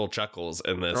uncomfortable chuckles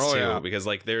in this too, because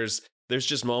like there's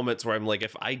just moments where I'm like,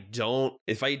 if I don't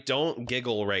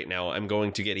giggle right now, I'm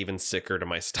going to get even sicker to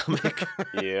my stomach.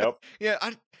 Yep. Yeah,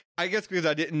 I guess because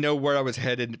I didn't know where I was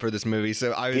headed for this movie,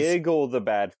 so I was giggle the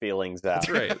bad feelings out. That's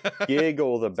right.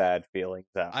 Giggle the bad feelings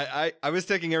out. I was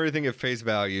taking everything at face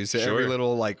value, so every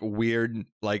little like weird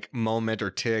like moment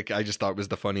or tick, I just thought was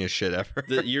the funniest shit ever.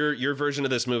 Your version of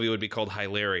this movie would be called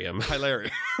Hilarium.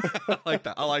 Hilarium. I like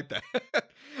that.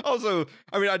 Also,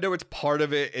 I mean, I know it's part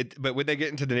of it, but when they get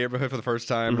into the neighborhood for the first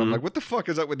time, I'm like, what the fuck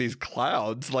is up with these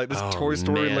clouds? Like this Toy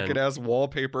Story looking ass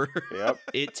wallpaper. Yep.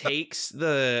 It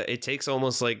takes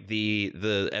almost like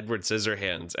the Edward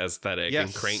Scissorhands aesthetic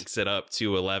and cranks it up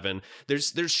to 11.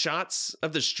 There's shots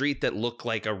of the street that look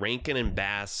like a Rankin and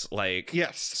Bass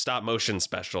stop motion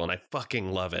special, and I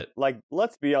fucking love it. Like,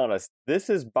 let's be honest, this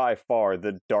is by far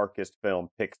the darkest film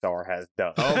Pixar has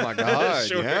done. Oh my god,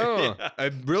 Sure, yeah.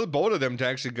 Really bold of them to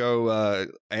actually go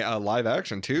live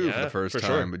action too for the first time.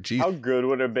 Sure. But geez, how good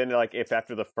would it have been like if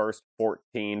after the first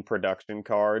 14 production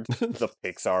cards, the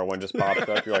Pixar one just pops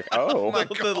up? You're like, oh my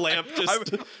God. The lamp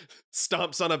just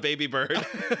stomps on a baby bird.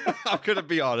 I'm gonna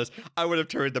be honest, I would have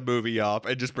turned the movie off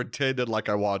and just pretended like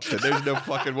I watched it. There's no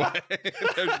fucking way.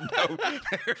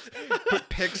 But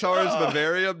Pixar's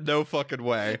Vivarium, no fucking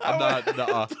way. I'm not.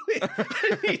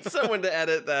 I need someone to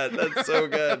edit that. That's so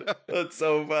good. That's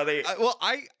so funny.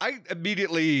 I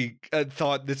immediately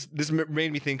thought this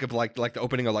made me think of like the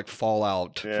opening of like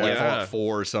Fallout, Fallout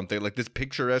 4 or something, like this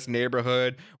picturesque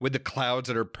neighborhood with the clouds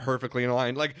that are perfectly in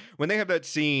line. Like when they have that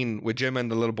scene with Jim and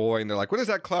the little boy, and they're like, "What does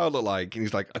that cloud look like?" And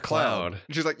he's like, "A cloud."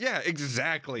 And she's like, "Yeah,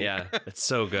 exactly." Yeah, it's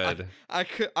so good.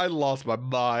 I lost my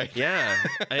mind. Yeah,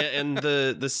 and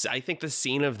I think the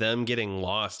scene of them getting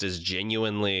lost is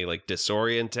genuinely like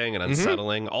disorienting and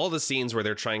unsettling. All the scenes where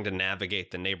they're trying to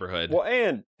navigate the neighborhood, well,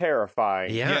 and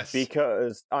terrifying. Yes,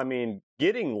 because I mean,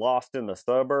 getting lost in the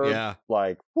suburbs,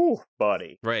 like, whew,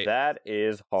 buddy, right? That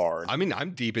is hard. I mean,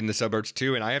 I'm deep in the suburbs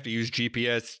too, and I have to use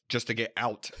GPS just to get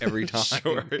out every time.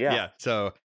 Sure. Yeah.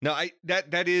 So no,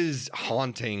 that is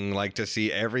haunting. Like to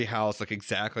see every house look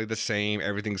exactly the same,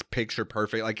 everything's picture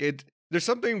perfect. Like There's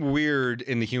something weird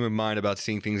in the human mind about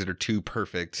seeing things that are too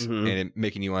perfect and it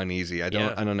making you uneasy. I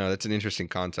don't know. That's an interesting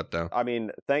concept, though. I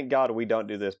mean, thank God we don't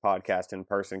do this podcast in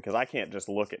person because I can't just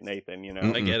look at Nathan, you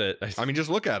know? I get it. I mean, just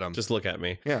look at him. Just look at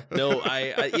me. Yeah. No,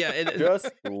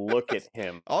 Just look at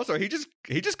him. Also, he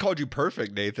just called you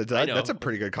perfect, Nathan. That's a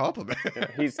pretty good compliment.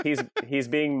 He's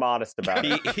being modest about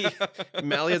it.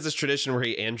 Mally has this tradition where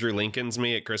he Andrew Lincolns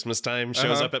me at Christmas time,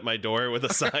 shows up at my door with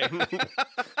a sign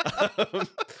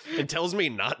and tells me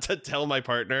not to tell my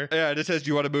partner. Yeah, it just says, do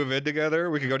you want to move in together?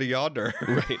 We can go to yonder.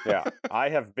 Right. Yeah. I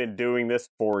have been doing this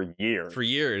for years. For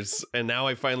years. And now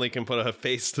I finally can put a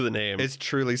face to the name. It's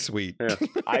truly sweet. Yeah.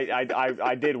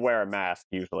 I did wear a mask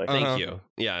usually. Thank you.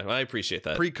 Yeah, I appreciate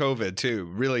that. Pre-COVID too,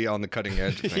 really on the cutting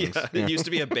edge of things. It used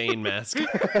to be a Bane mask.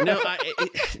 No,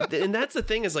 and that's the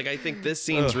thing is like I think this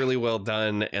scene's really well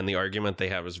done, and the argument they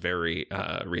have is very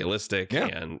realistic. Yeah.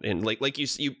 And like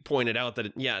you pointed out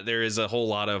that there is a whole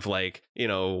lot of like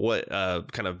what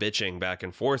kind of bitching back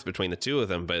and forth between the two of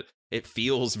them, but it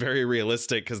feels very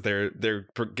realistic because they're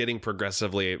getting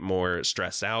progressively more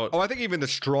stressed out. Oh, I think even the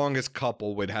strongest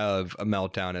couple would have a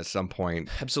meltdown at some point.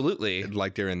 Absolutely.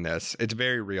 Like they're in this. It's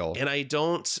very real. And I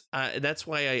don't, that's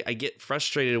why I get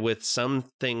frustrated with some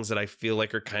things that I feel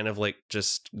like are kind of like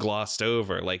just glossed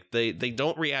over. Like they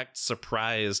don't react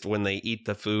surprised when they eat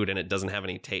the food and it doesn't have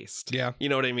any taste. Yeah. You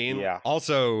know what I mean? Yeah.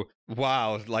 Also,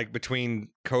 wow, like between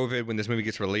COVID, when this movie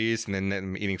gets released, and then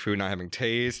them eating food not having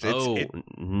taste.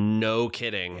 No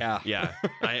kidding. Yeah.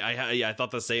 I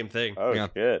thought the same thing. Oh, Yeah.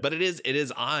 good. But it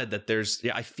is odd that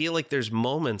I feel like there's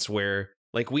moments where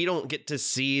like we don't get to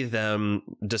see them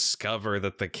discover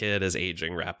that the kid is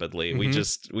aging rapidly. We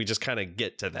just kind of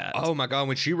get to that. Oh my God,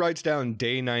 when she writes down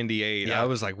day 98, Yeah. I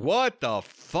was like, what the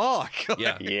fuck?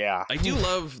 Yeah. Yeah. I do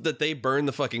love that they burn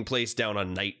the fucking place down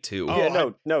on night 2.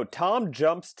 Yeah, no. Tom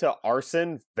jumps to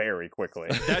arson very quickly.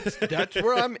 That's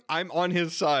where I'm on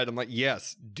his side. I'm like,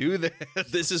 yes, do this.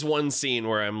 This is one scene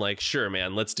where I'm like, sure,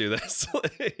 man, let's do this.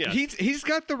 Yeah. He's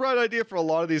got the right idea for a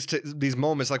lot of these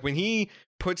moments. Like when he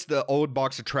puts the old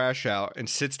box of trash out and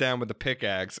sits down with the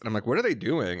pickaxe, and I'm like, what are they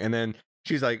doing? And then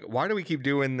she's like, why do we keep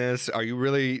doing this? Are you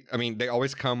really? I mean, they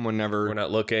always come whenever We're not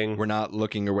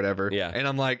looking or whatever. Yeah. And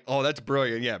I'm like, oh, that's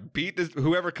brilliant. Yeah, beat this.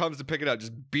 Whoever comes to pick it up,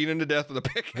 just beat him to death with a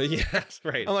pickaxe. Yeah,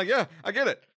 right. I'm like, yeah, I get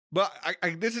it. But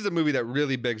this is a movie that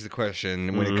really begs the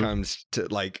question when it comes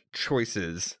to like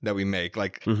choices that we make.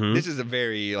 Like this is a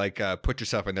very like put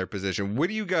yourself in their position. What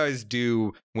do you guys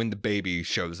do when the baby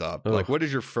shows up? Ugh. Like, what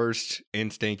is your first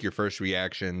instinct, your first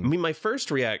reaction? I mean, my first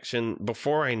reaction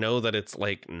before I know that it's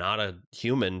like not a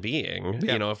human being,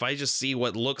 Yeah. if I just see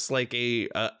what looks like a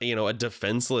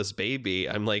defenseless baby,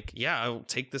 I'm like, yeah, I'll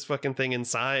take this fucking thing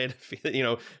inside,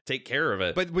 take care of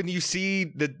it. But when you see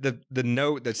the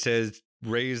note that says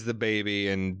raise the baby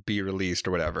and be released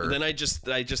or whatever, then I just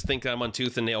think I'm on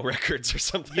Tooth and Nail Records or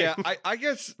something. Yeah, I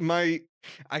guess my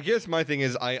thing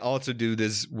is I also do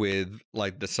this with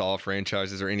like the Saw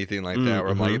franchises or anything like that, where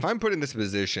I'm like, if I'm put in this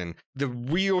position, the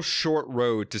real short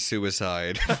road to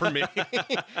suicide for me,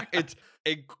 it's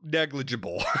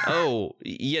negligible. Oh,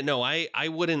 yeah, no, I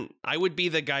wouldn't. I would be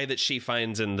the guy that she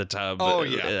finds in the tub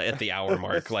at the hour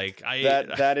mark. Like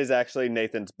that is actually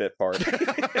Nathan's bit part.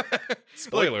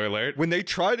 Spoiler alert. When they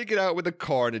try to get out with the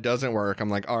car and it doesn't work, I'm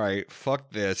like, all right, fuck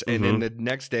this. And then the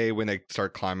next day when they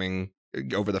start climbing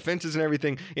over the fences and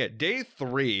everything, day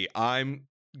 3, I'm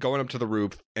going up to the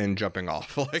roof and jumping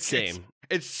off. Like Same.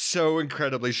 It's so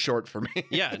incredibly short for me.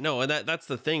 Yeah, no, and that's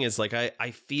the thing is like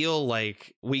I feel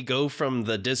like we go from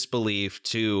the disbelief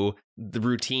to the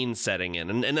routine setting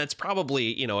in, and that's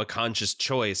probably a conscious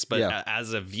choice, but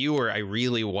as a viewer I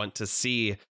really want to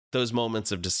see those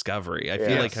moments of discovery. I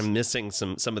feel like I'm missing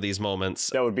some of these moments.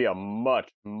 That would be a much,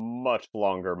 much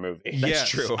longer movie. That's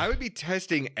true. I would be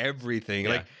testing everything.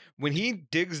 Like when he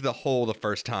digs the hole the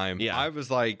first time, I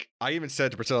was like, I even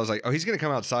said to Priscilla, I was like, oh, he's going to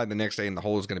come outside the next day and the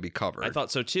hole is going to be covered. I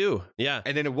thought so too. Yeah.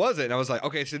 And then it wasn't. And I was like,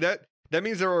 okay, so that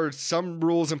means there are some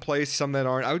rules in place, some that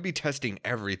aren't. I would be testing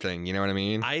everything. You know what I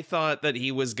mean? I thought that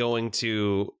he was going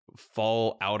to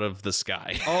fall out of the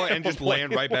sky. Oh, and just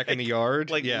land right back in the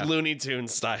yard? Like Looney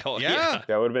Tunes style. Yeah.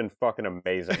 That would have been fucking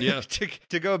amazing. Yeah.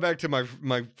 To go back to my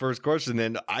first question,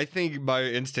 then I think my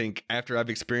instinct, after I've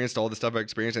experienced all the stuff I've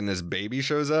experienced and this baby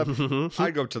shows up,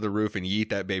 I'd go up to the roof and yeet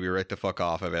that baby right the fuck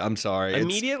off of it. I'm sorry.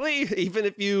 Immediately? Even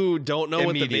if you don't know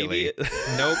what the baby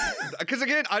is? Nope. Because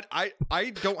again, I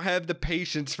don't have the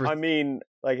patience for... I mean,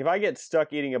 Like, if I get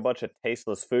stuck eating a bunch of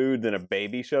tasteless food, then a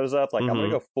baby shows up, like, I'm gonna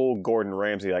go full Gordon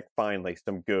Ramsay, like, finally,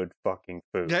 some good fucking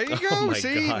food. There you go. Oh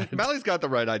See, God. Mally's got the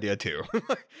right idea, too.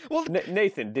 Well,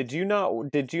 Nathan, did you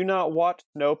not watch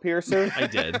Snowpiercer? I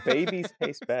did. Babies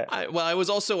taste bad. I was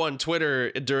also on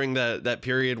Twitter during that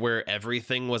period where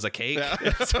everything was a cake.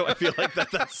 Yeah. So I feel like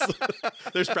that's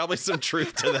there's probably some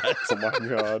truth to that. Oh my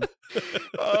God.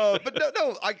 But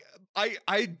no,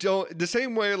 I don't, the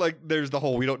same way, like, there's the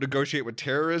whole we don't negotiate with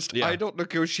terrorists. Yeah. I don't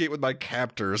negotiate with my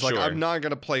captors. Like, Sure. I'm not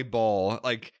gonna play ball.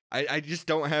 Like, I just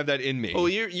don't have that in me. Oh,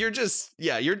 you're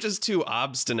just too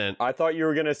obstinate. I thought you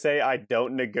were gonna say I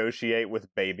don't negotiate with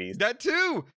babies. That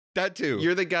too.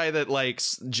 You're the guy that, like,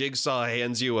 Jigsaw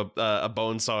hands you a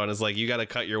bone saw and is like, you got to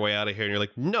cut your way out of here. And you're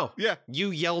like, no, Yeah.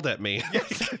 you yelled at me.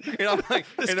 And I'm like,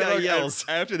 This and guy then, like, yells.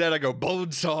 After that, I go,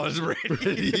 bone saw is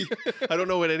ready. I don't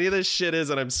know what any of this shit is,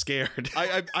 and I'm scared.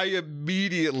 I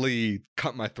immediately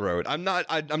cut my throat. I'm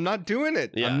not doing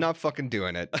it. Yeah. I'm not fucking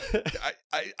doing it.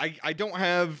 I don't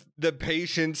have the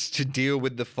patience to deal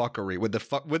with the fuckery, with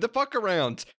the fuck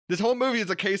around. This whole movie is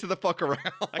a case of the fuck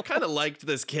around. I kind of liked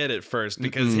this kid at first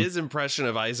because his impression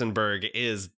of Eisenberg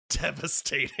is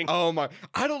devastating. Oh my!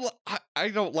 I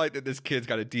don't like that this kid's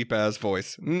got a deep ass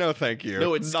voice. No, thank you.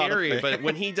 No, it's Not a scary, fan. but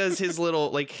when he does his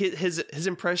little, like, his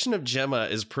impression of Gemma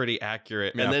is pretty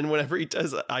accurate. Yeah. And then whenever he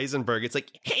does Eisenberg, it's like,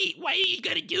 hey, why are you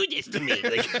gonna do this to me?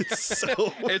 Like, it's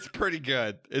so it's pretty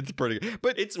good. It's pretty good.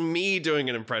 But it's me doing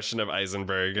an impression of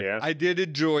Eisenberg. Yeah. I did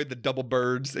enjoy the double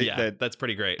birds. Yeah, that's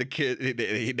pretty great. The kid,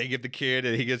 they give the kid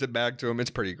and he gives it back to him. It's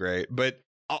pretty great. But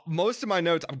most of my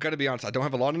notes, I'm gonna be honest, I don't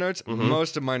have a lot of notes.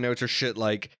 Most of my notes are shit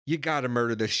like, you gotta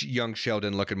murder this young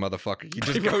Sheldon looking motherfucker. You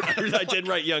just go. I did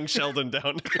write young Sheldon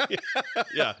down.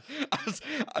 Yeah.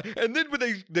 And then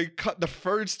when they cut the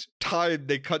first time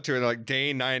they cut to it, like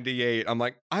day 98, I'm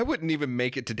like, I wouldn't even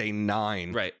make it to day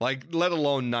 9. Right. Like, let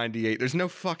alone 98. There's no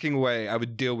fucking way I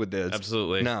would deal with this.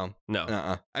 Absolutely. No.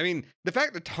 No. I mean, the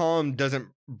fact that Tom doesn't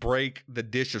break the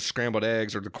dish of scrambled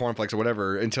eggs or the cornflakes or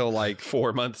whatever until like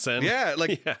 4 months in. Yeah,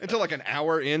 like until like an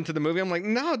hour into the movie, I'm like,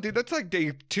 no, dude, that's like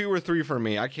day 2 or 3 for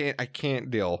me. I can't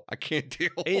deal.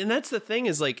 And that's the thing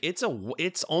is, like,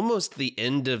 it's almost the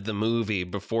end of the movie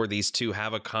before these two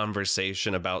have a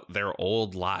conversation about their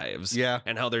old lives. Yeah.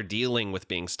 And how they're dealing with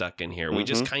being stuck in here. We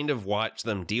just kind of watch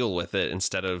them deal with it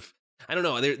instead of, I don't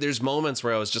know. There's moments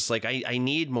where I was just like, I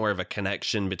need more of a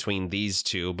connection between these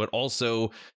two, but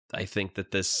also I think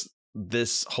that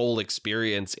this whole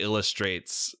experience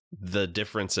illustrates the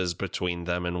differences between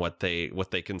them and what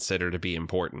they consider to be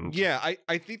important. Yeah,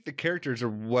 I think the characters are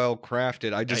well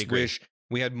crafted. I just wish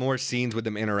we had more scenes with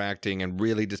them interacting and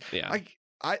really just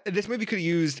this movie could have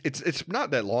used, it's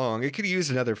not that long. It could have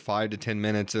used another 5 to 10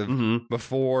 minutes of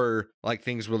before like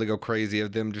things really go crazy,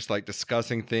 of them just like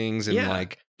discussing things and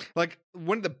like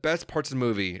one of the best parts of the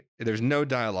movie, there's no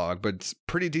dialogue, but it's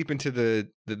pretty deep into the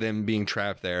them being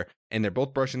trapped there, and they're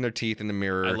both brushing their teeth in the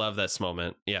mirror. I love this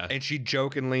moment. Yeah. And she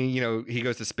jokingly, he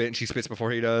goes to spit and she spits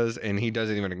before he does, and he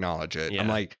doesn't even acknowledge it. Yeah. I'm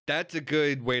like, that's a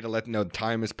good way to let them know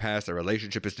time has passed, their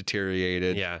relationship has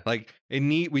deteriorated. Yeah. Like we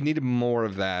needed more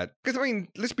of that. Because I mean,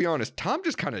 let's be honest, Tom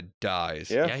just kind of dies.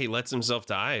 Yeah, he lets himself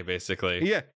die, basically.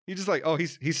 Yeah. He's just like, oh,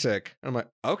 he's sick. And I'm like,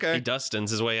 okay. He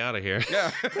Dustins his way out of here.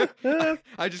 Yeah.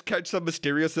 I just catch some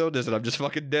mysterious illness and I'm just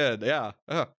fucking dead. Yeah.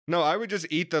 No, I would just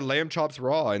eat the lamb chops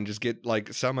raw and just get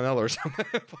like salmonella or something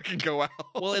and fucking go out.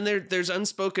 Well, and there's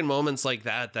unspoken moments like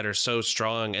that are so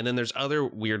strong. And then there's other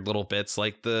weird little bits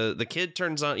like the kid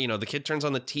turns on, the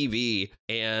TV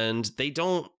and they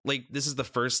don't like, is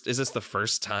this the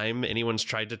first time anyone's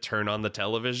tried to turn on the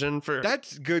television for?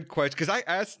 That's a good question. Cause I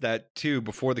asked that too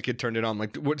before the kid turned it on. I'm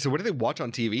like, so what do they watch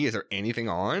on TV? Is there anything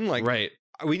on? Like, right.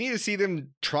 We need to see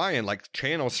them trying like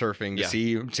channel surfing to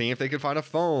see if they can find a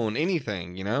phone,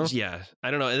 anything, Yeah,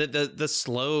 I don't know. The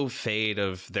slow fade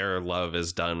of their love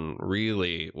is done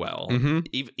really well.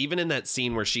 Even in that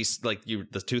scene where she's like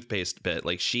the toothpaste bit,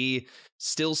 like she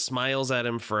still smiles at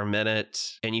him for a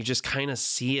minute, and you just kind of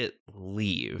see it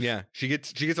leave. Yeah, she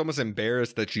gets almost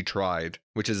embarrassed that she tried,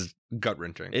 which is gut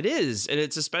wrenching. It is, and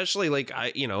it's especially like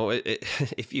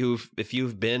if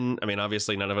you've been, I mean,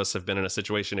 obviously none of us have been in a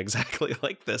situation exactly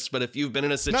like this, but if you've been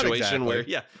in a situation where,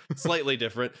 slightly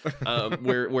different,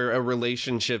 where a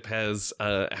relationship has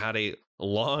had a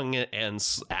long and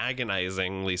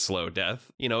agonizingly slow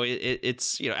death,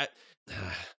 it's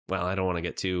well, I don't want to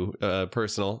get too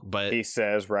personal, but he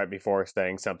says right before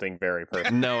saying something very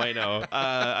personal. No, I know.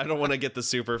 I don't want to get the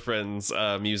Super Friends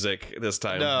music this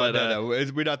time. No,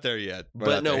 we're not there yet.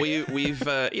 We've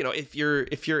if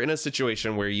you're in a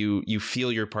situation where you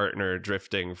feel your partner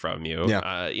drifting from you,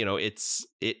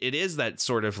 it is that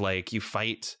sort of like you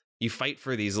fight you fight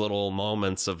for these little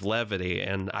moments of levity,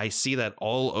 and I see that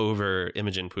all over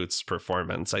Imogen Poots'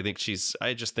 performance. I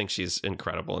just think she's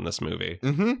incredible in this movie.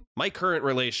 Mm-hmm. My current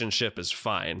relationship is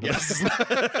fine. Yes.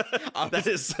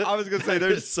 I was gonna say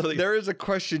there is a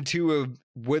question too of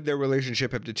would their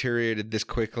relationship have deteriorated this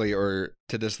quickly or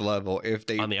to this level if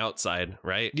they on the outside,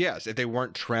 right? Yes, if they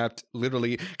weren't trapped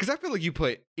literally, because I feel like you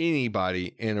put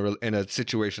anybody in a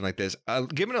situation like this,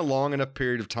 given a long enough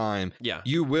period of time,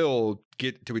 you will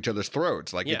get to each other's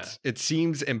throats. Like it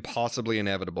seems impossibly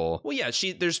inevitable. Well, yeah,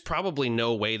 there's probably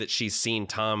no way that she's seen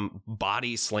Tom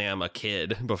body slam a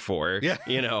kid before. Yeah,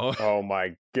 you know. Oh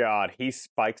my God, he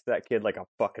spikes that kid like a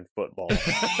fucking football.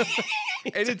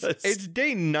 And it's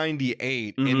day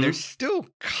 98, and they're still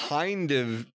kind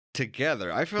of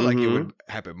together. I feel like it would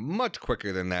happen much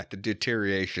quicker than that, the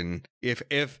deterioration, if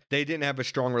they didn't have a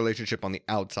strong relationship on the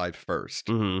outside first.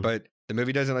 But the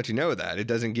movie doesn't let you know that. It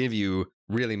doesn't give you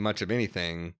really much of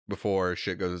anything before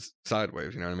shit goes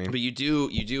sideways, you know what I mean? But you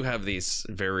do have these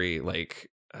very like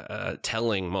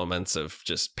telling moments of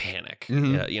just panic.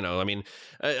 Yeah, you know, I mean,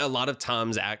 a lot of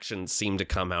Tom's actions seem to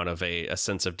come out of a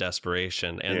sense of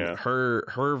desperation, and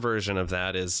her version of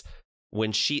that is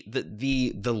when she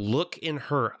the look in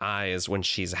her eyes when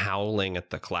she's howling at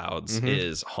the clouds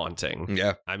is haunting.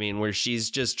 Yeah, I mean, where she's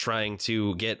just trying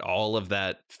to get all of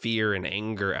that fear and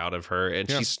anger out of her, and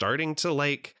she's starting to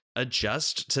like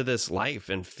adjust to this life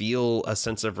and feel a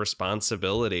sense of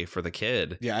responsibility for the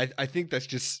kid. Yeah, I think that's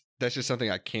just something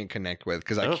I can't connect with,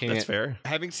 because I can't. That's fair.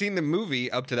 Having seen the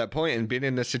movie up to that point and been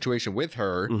in this situation with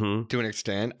her to an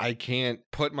extent, I can't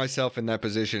put myself in that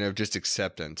position of just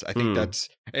acceptance. I think that's,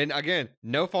 and again,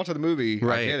 no fault of the movie.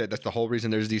 Right. I get it. That's the whole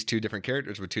reason there's these two different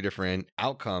characters with two different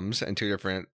outcomes and two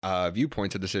different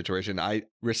viewpoints of the situation. I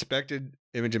respected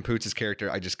Imogen Poots' character.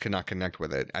 I just could not connect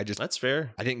with it. That's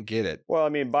fair. I didn't get it. Well, I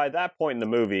mean, by that point in the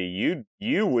movie,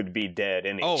 you would be dead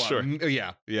anyway. Oh, sure.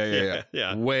 Yeah.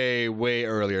 Way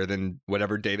earlier than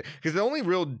whatever date, because the only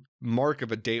real mark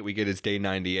of a date we get is day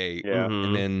 98. Yeah.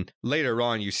 And then later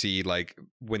on you see like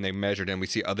when they measured him, we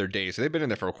see other days. So they've been in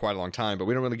there for quite a long time, but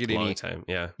we don't really get any time.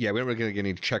 Yeah, we don't really get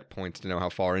any checkpoints to know how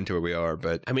far into it we are.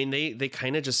 But I mean, they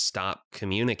kind of just stop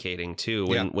communicating too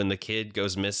when the kid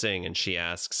goes missing and she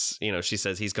asks, you know, she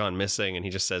says he's gone missing and he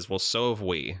just says, well, so have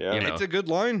we. Yeah. You know? It's a good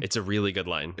line. It's a really good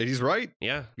line. He's right.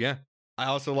 Yeah. I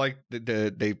also like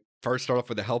they first start off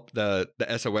with the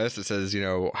SOS that says, you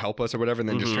know, help us or whatever, and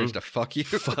then just turns to fuck you.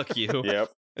 Fuck you.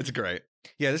 Yep. It's great.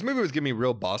 Yeah, this movie was giving me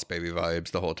real Boss Baby vibes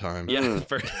the whole time. Yeah,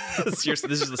 this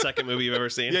is the second movie you've ever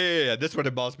seen. Yeah. This one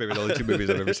and Boss Baby, the only two movies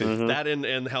I've ever seen. That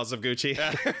and House of Gucci.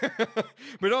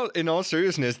 But in all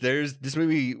seriousness, this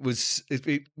movie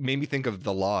it made me think of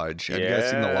The Lodge. Have you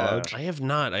guys seen The Lodge? I have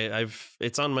not.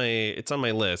 It's on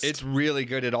my list. It's really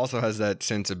good. It also has that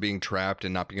sense of being trapped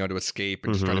and not being able to escape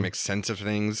and just trying to make sense of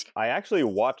things. I actually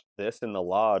watched this in The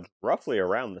Lodge roughly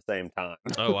around the same time.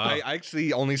 Oh wow! I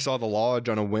actually only saw The Lodge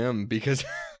on a whim because,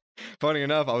 funny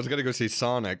enough, I was going to go see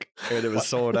Sonic and it was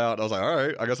sold out. I was like, all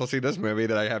right, I guess I'll see this movie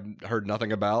that I have heard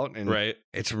nothing about. And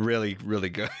it's really, really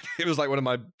good. It was like one of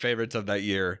my favorites of that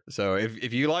year. So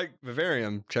if you like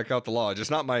Vivarium, check out The Lodge.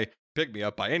 It's not my pick me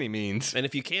up by any means. And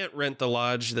if you can't rent The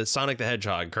Lodge, the Sonic the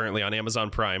Hedgehog currently on Amazon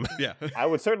Prime. Yeah. I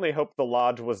would certainly hope The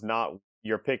Lodge was not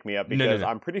your pick me up, because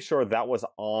I'm pretty sure that was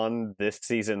on this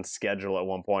season's schedule at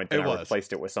one point, and I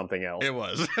replaced it with something else. It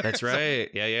was. That's right.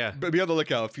 Yeah. But be on the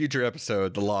lookout, future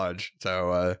episode, The Lodge.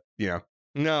 So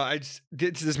no, it's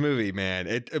this movie, man.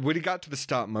 When it got to the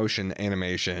stop motion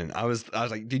animation, I was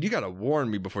like, dude, you gotta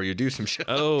warn me before you do some shit.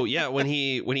 Oh yeah, when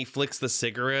he flicks the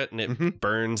cigarette and it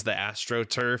burns the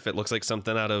AstroTurf, it looks like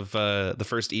something out of the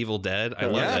first Evil Dead. I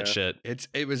love that shit.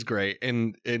 It was great,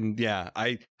 and yeah,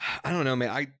 I don't know,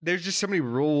 man. There's just so many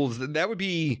rules that would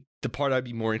be the part I'd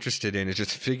be more interested in, is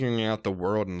just figuring out the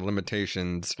world and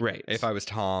limitations. Right. If I was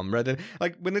Tom, rather than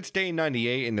like when it's day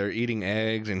 98 and they're eating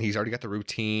eggs and he's already got the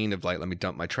routine of like, let me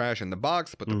dump my trash in the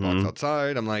box, put the box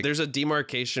outside. I'm like, there's a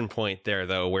demarcation point there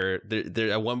though, where there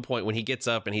at one point when he gets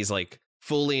up and he's like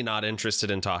fully not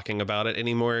interested in talking about it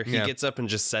anymore, he gets up and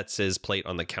just sets his plate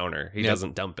on the counter. He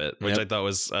doesn't dump it, which I thought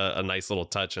was a nice little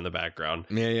touch in the background.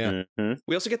 Yeah.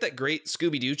 We also get that great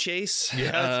Scooby-Doo chase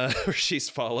where she's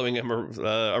following him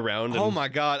around. Oh my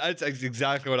God. That's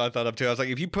exactly what I thought of too. I was like,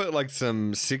 if you put like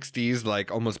some 60s, like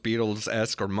almost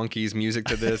Beatles-esque or Monkeys music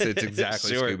to this, it's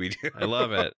exactly Scooby-Doo. I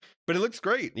love it. But it looks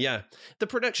great. Yeah. The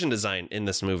production design in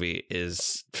this movie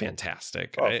is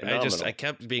fantastic. I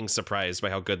kept being surprised by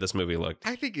how good this movie looked.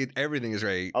 I think everything is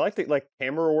great. I like that, like,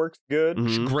 camera work's good.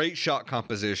 Great shot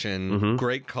composition,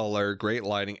 great color, great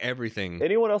lighting, everything.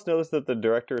 Anyone else notice that the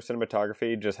director of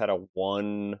cinematography just had a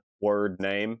word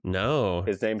name. No.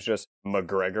 His name's just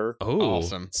McGregor. Oh,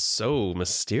 awesome. So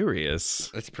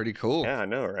mysterious. That's pretty cool. Yeah, I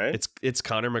know, right? It's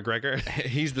Conor McGregor.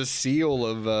 He's the seal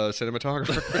of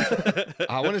cinematographer.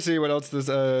 I want to see what else this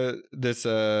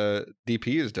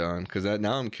DP has done, because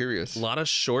now I'm curious. A lot of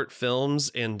short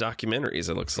films and documentaries,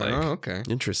 it looks like. Oh, okay.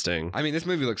 Interesting. I mean, this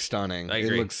movie looks stunning. I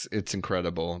agree. It's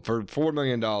incredible. For $4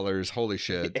 million, holy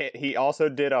shit. He also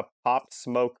did a Pop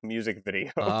Smoke music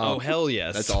video. Oh, hell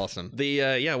yes. That's awesome.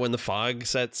 When the fog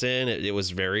sets in, it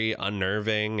was very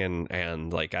unnerving,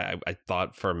 and like I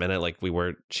thought for a minute like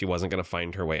she wasn't going to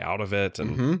find her way out of it,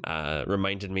 and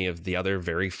reminded me of the other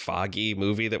very foggy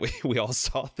movie that we all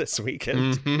saw this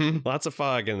weekend. Lots of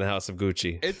fog in the House of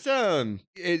Gucci. It's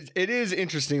it is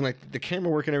interesting, like the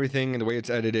camera work and everything, and the way it's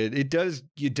edited. It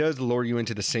does lure you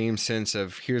into the same sense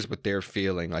of here's what they're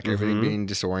feeling, like everything being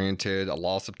disoriented, a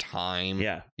loss of time.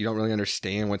 Yeah, you don't really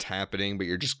understand what's happening, but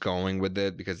you're just going with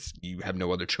it because you have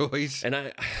no other choice.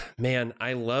 And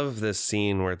I love this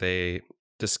scene where they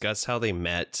discuss how they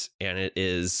met, and it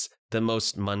is the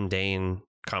most mundane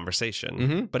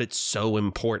conversation, but it's so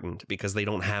important because they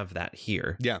don't have that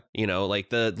here. Yeah. You know, like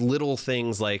the little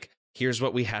things like, here's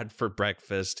what we had for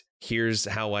breakfast. Here's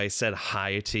how I said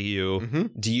hi to you.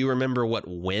 Do you remember what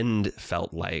wind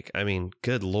felt like? I mean,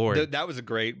 good Lord. That was a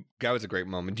great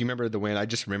moment. Do you remember the wind? I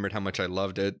just remembered how much I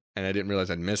loved it, and I didn't realize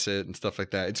I'd miss it and stuff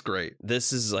like that. It's great.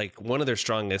 This is like one of their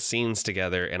strongest scenes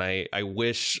together, and I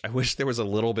wish there was a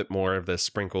little bit more of this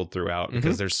sprinkled throughout,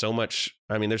 because there's so much.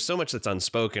 I mean, there's so much that's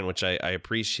unspoken, which I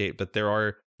appreciate, but there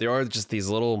are just these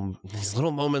little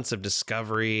moments of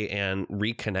discovery and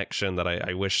reconnection that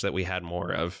I wish that we had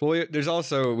more of. Well, there's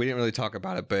also, we didn't really talk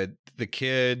about it, but the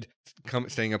kid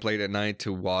staying up late at night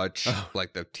to watch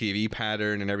like the TV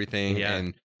pattern and everything. Yeah.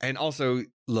 And also,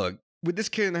 look, with this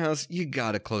kid in the house, you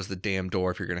gotta close the damn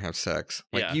door if you're gonna have sex.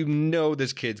 Like, you know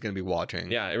this kid's gonna be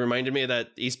watching. Yeah, it reminded me of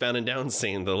that Eastbound and Down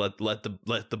scene. The let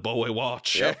the boy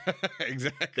watch. Yeah,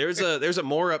 exactly. There's a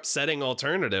more upsetting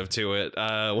alternative to it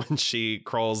when she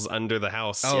crawls under the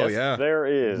house. Oh yeah, there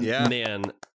is. Yeah, man.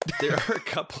 There are a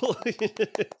couple.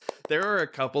 There are a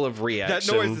couple of reactions.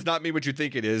 That noise does not mean what you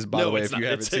think it is. By the way, if you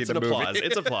haven't seen the movie,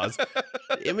 it's applause.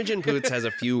 Imogen Poots has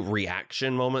a few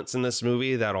reaction moments in this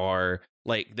movie that are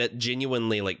like that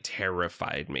genuinely like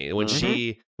terrified me when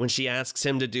she asks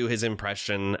him to do his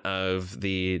impression of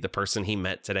the person he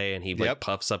met today, and he like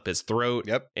puffs up his throat,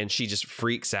 and she just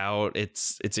freaks out.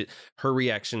 Her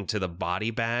reaction to the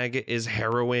body bag is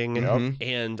harrowing,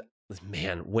 and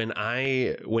man,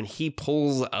 when he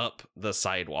pulls up the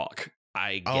sidewalk,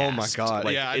 I gasped. Oh my god!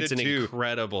 Like, yeah, it's an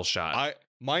incredible shot.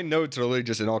 My notes are literally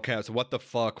just in all caps. What the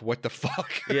fuck? What the fuck?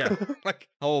 Yeah. Like,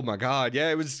 oh my god. Yeah,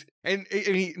 it was, and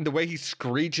the way he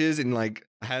screeches and like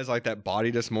has like that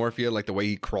body dysmorphia, like the way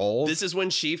he crawls. This is when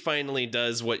she finally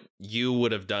does what you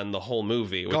would have done the whole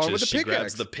movie, which is she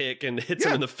grabs the pick and hits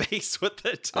him in the face with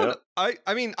it.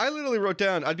 I mean, I literally wrote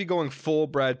down I'd be going full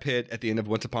Brad Pitt at the end of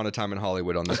Once Upon a Time in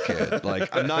Hollywood on this kid. Like,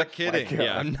 I'm not kidding.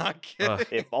 I'm not kidding.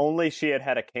 If only she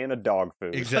had a can of dog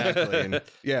food. Exactly. And,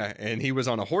 and he was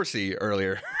on a horsey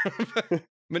earlier.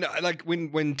 But no, like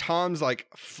when Tom's like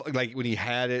when he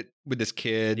had it with this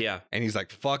kid, and he's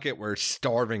like, "Fuck it, we're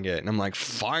starving it," and I'm like,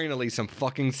 finally some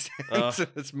fucking sense in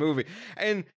this movie.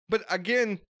 But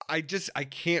again, I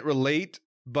can't relate,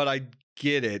 but I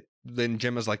get it. Then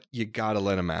Gemma's like, you gotta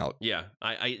let him out. Yeah,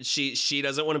 she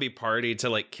doesn't want to be party to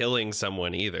like killing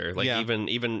someone either. Like even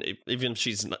if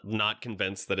she's not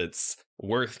convinced that it's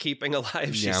worth keeping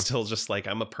alive, she's still just like,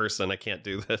 I'm a person, I can't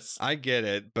do this. I get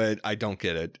it, but I don't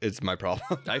get it. It's my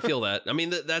problem. I feel that. I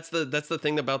mean, that's the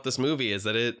thing about this movie is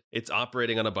that it's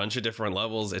operating on a bunch of different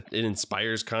levels. It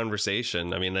inspires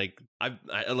conversation. I mean, like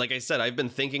like I said, I've been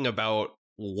thinking about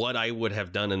what I would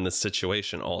have done in this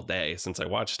situation all day since I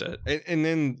watched it. And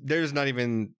then there's not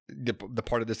even the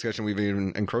part of the discussion we've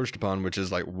even encroached upon, which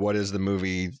is like, what is the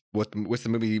movie? What's the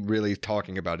movie really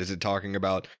talking about? Is it talking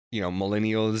about,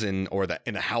 millennials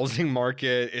in the housing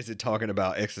market? Is it talking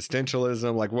about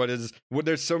existentialism? Like,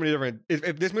 there's so many different,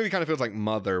 if this movie kind of feels like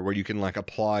Mother, where you can like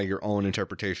apply your own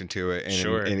interpretation to it,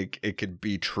 and it could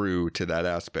be true to that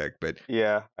aspect. But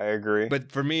yeah, I agree.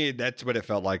 But for me, that's what it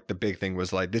felt like. The big thing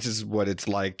was like, this is what it's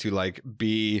like to like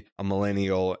be a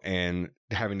millennial and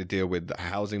having to deal with the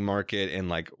housing market and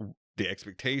like the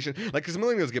expectation, like, because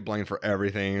millennials get blamed for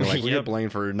everything. Like, we get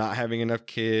blamed for not having enough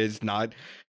kids, not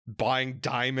buying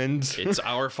diamonds. It's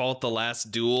our fault the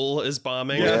last duel is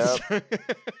bombing. Yes.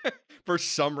 For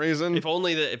some reason. If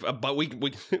only but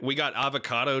we got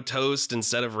avocado toast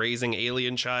instead of raising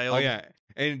alien child. Oh yeah.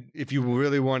 And if you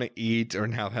really want to eat or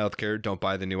have healthcare, don't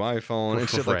buy the new iPhone and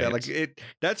shit like that. Like,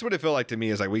 that's what it felt like to me,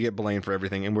 is like we get blamed for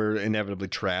everything and we're inevitably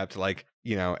trapped. Like,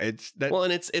 you know, it's that. Well,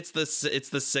 and it's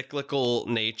the cyclical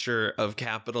nature of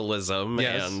capitalism,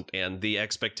 and the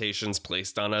expectations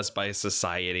placed on us by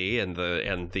society, and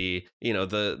the you know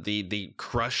the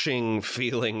crushing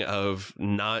feeling of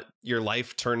not your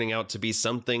life turning out to be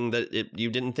something that you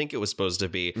didn't think it was supposed to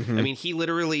be. I mean, he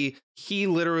literally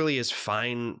is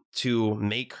fine to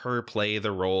make her play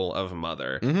the role of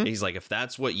mother. He's like, if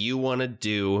that's what you want to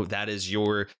do, that is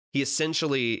your.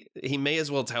 He may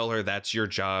as well tell her that's your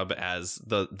job as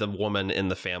the woman in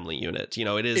the family unit. You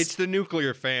know, it's the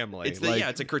nuclear family.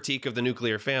 It's a critique of the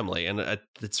nuclear family, and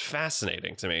it's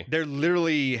fascinating to me. They're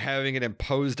literally having it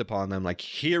imposed upon them. Like,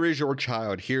 here is your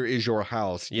child, here is your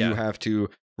house. You have to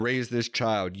raise this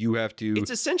child. You have to. It's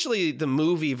essentially the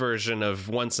movie version of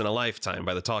Once in a Lifetime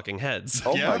by the Talking Heads.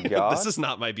 Oh my God. This is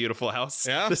not my beautiful house.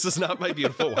 Yeah. This is not my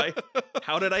beautiful wife.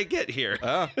 How did I get here?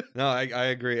 No, I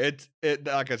agree. It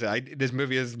like I said, this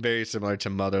movie is very similar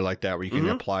to Mother, like that, where you can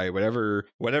apply whatever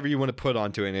you want to put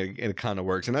onto it, and it kind of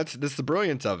works. And that's the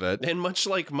brilliance of it. And much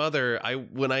like Mother,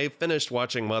 when I finished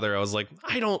watching Mother, I was like,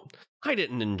 I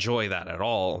didn't enjoy that at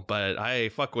all, but I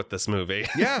fuck with this movie.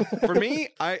 Yeah, for me,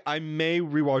 I may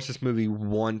rewatch this movie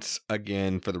once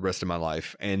again for the rest of my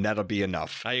life, and that'll be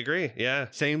enough. I agree, yeah.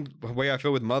 Same way I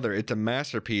feel with Mother. It's a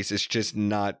masterpiece. It's just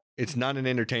not... It's not an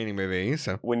entertaining movie,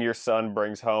 so... When your son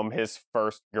brings home his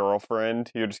first girlfriend,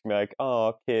 you're just gonna be like,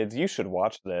 oh, kids, you should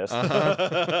watch this.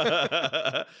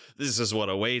 This is what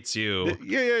awaits you.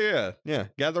 Yeah.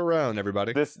 Gather around,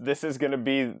 everybody. This is gonna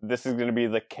be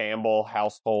the Campbell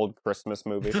household Christmas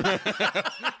movie.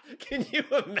 Can you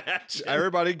imagine?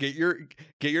 Everybody, get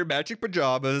your matching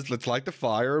pajamas. Let's light the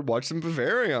fire and watch some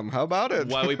Vivarium. How about it?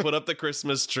 While we put up the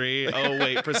Christmas tree. Oh,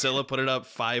 wait, Priscilla put it up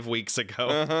 5 weeks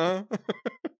ago.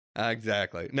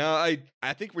 Exactly. No,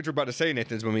 I think what you're about to say,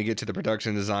 Nathan, is when we get to the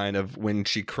production design of when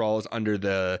she crawls under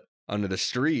the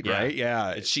street, right?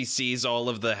 Yeah. She sees all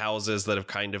of the houses that have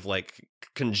kind of like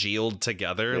congealed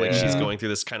together. Like she's going through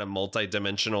this kind of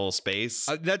multi-dimensional space.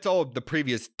 That's all the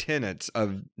previous tenets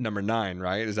of number 9,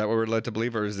 right? Is that what we're led to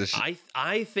believe, or is this?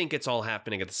 I think it's all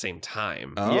happening at the same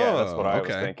time. Oh, yeah, that's what I was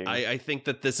thinking. I think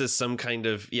that this is some kind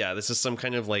of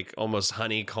like almost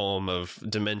honeycomb of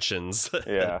dimensions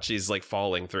that she's like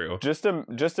falling through. Just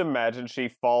imagine she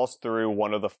falls through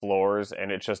one of the floors,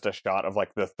 and it's just a shot of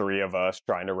like the 3 of us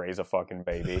trying to raise a fucking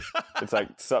baby. It's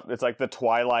like the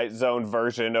Twilight Zone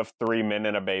version of 3 men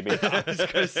and a baby. I was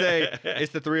gonna say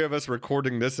it's the 3 of us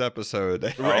recording this episode.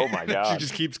 Right? Oh my God. She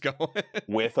just keeps going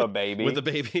with a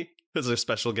baby as a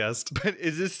special guest. But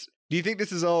do you think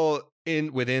this is all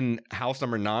within house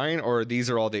number 9, or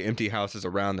these are all the empty houses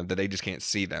around them that they just can't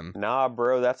see them? Nah,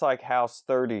 bro, that's like house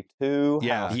 32,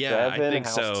 house 7, I think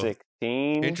house so.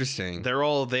 16. Interesting. They're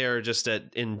all there just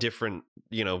in different,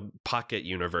 pocket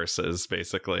universes,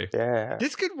 basically. Yeah.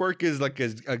 This could work as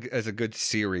as a good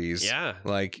series. Yeah.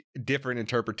 Like different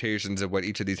interpretations of what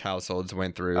each of these households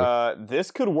went through.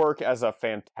 This could work as a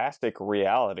fantastic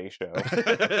reality show.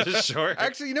 Sure.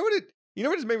 Actually, you know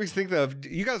what it made me think of?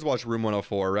 You guys watch Room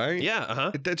 104, right?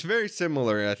 Yeah, That's very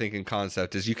similar, I think, in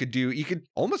concept. Is you could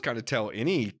almost kind of tell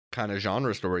any kind of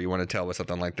genre story you want to tell with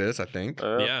something like this, I think.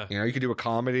 Yeah. You could do a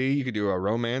comedy, you could do a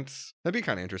romance. That'd be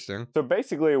kind of interesting. So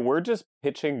basically, we're just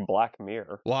pitching Black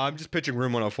Mirror. Well, I'm just pitching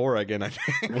Room 104 again, I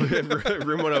think.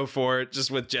 Room 104,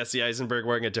 just with Jesse Eisenberg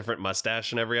wearing a different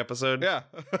mustache in every episode. Yeah.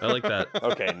 I like that.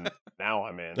 Okay, now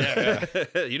I'm in. Yeah.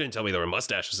 You didn't tell me there were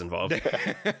mustaches involved.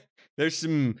 There's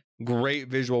some great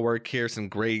visual work here, some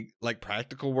great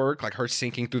practical work, like her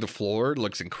sinking through the floor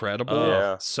looks incredible.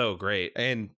 Yeah. So great.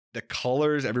 And the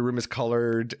colors, every room is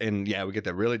colored, and we get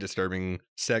that really disturbing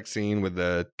sex scene with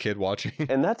the kid watching.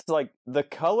 And that's the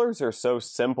colors are so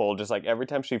simple, just like every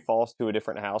time she falls to a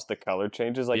different house, the color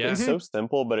changes. It's so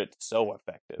simple, but it's so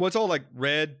effective. Well, it's all like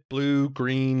red, blue,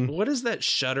 green. What is that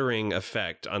shuddering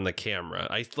effect on the camera?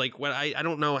 I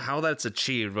don't know how that's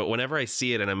achieved, but whenever I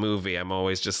see it in a movie, I'm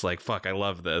always just like, fuck, I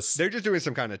love this. They're just doing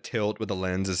some kind of tilt with the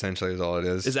lens, essentially, is all it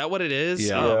is. Is that what it is?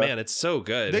 Yeah. Oh man, it's so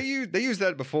good. They use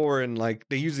that before, and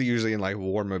they use it usually in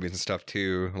war movies and stuff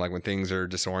too, like when things are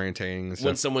disorientating and stuff.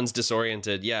 When someone's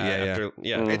disoriented,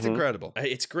 it's incredible.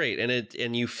 It's great,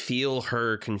 and you feel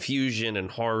her confusion and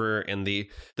horror, and the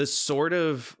sort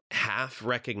of half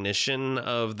recognition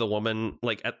of the woman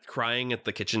crying at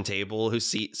the kitchen table who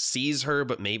sees her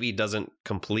but maybe doesn't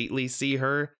completely see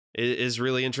her is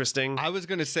really interesting. I was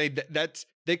gonna say that's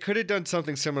they could have done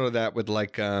something similar to that with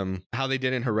how they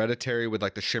did in Hereditary with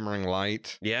the shimmering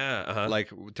light. Yeah,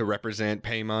 to represent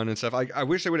Paimon and stuff. I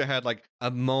wish they would have had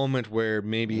a moment where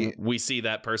maybe we see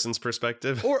that person's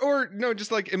perspective, or no,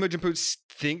 just Imogen Poots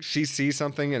thinks she sees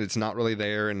something and it's not really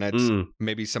there, and that's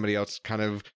maybe somebody else kind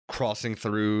of crossing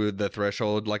through the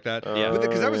threshold like that. Yeah.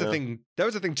 Because that was the thing. That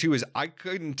was the thing too, is I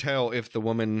couldn't tell if the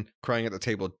woman crying at the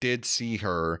table did see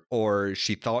her or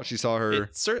she thought she saw her.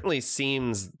 It certainly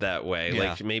seems that way. Yeah.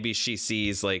 Like maybe she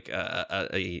sees like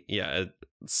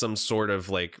some sort of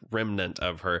like remnant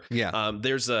of her. Yeah.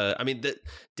 There's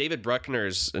David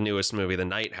Bruckner's newest movie, The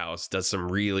Night House, does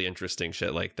some really interesting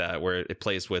shit like that, where it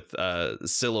plays with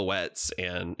silhouettes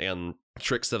and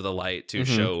tricks of the light to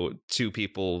show two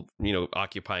people,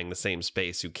 occupying the same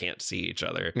space who can't see each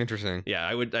other. Interesting. Yeah,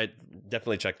 I'd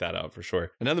definitely check that out for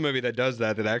sure. Another movie that does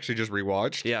that I actually just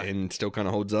rewatched Yeah. and still kind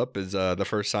of holds up is the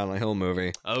first Silent Hill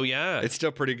movie. Oh yeah. It's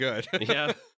still pretty good.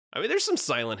 Yeah. I mean, there's some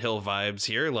Silent Hill vibes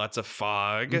here. Lots of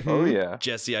fog. Oh, yeah.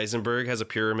 Jesse Eisenberg has a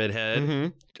pyramid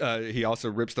head. He also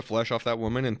rips the flesh off that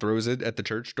woman and throws it at the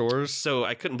church doors. So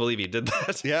I couldn't believe he did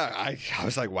that. Yeah, I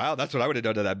was like, wow, that's what I would have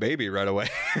done to that baby right away.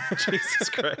 Jesus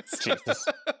Christ. Jesus.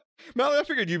 Mally, I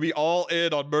figured you'd be all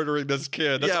in on murdering this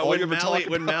kid. That's all you ever talk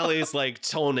when about. Mally's like,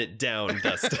 tone it down,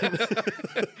 Dustin.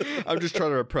 I'm just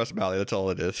trying to repress Mally. That's all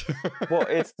it is. Well,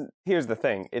 here's the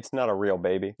thing. It's not a real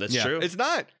baby. That's true. It's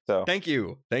not. So Thank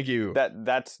you.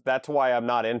 that's why I'm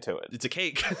not into it. It's a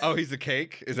cake. Oh, he's a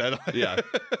cake? Is that? Yeah.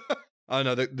 Oh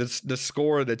no, the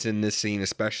score that's in this scene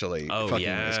especially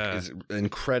is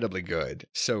incredibly good.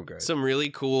 So good. Some really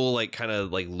cool like kind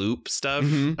of like loop stuff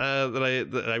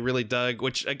that I really dug,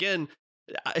 which again,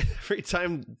 every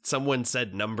time someone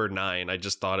said number 9, I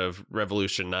just thought of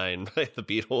Revolution 9 by the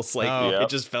Beatles. Like it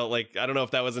just felt like, I don't know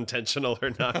if that was intentional or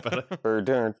not, but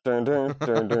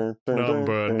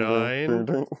number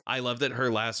 9. I love that her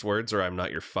last words are, "I'm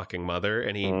not your fucking mother,"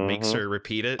 and he makes her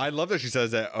repeat it. I love that she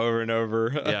says that over and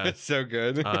over. Yeah. It's so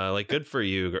good. Like, good for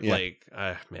you. Yeah. Like,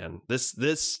 man,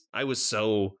 this I was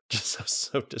so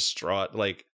distraught.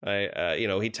 Like,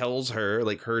 he tells her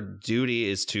like her duty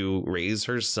is to raise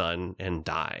her son and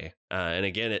die. And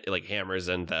again, it like hammers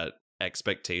in that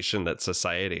expectation that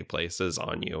society places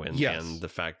on you, and the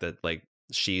fact that like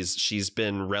she's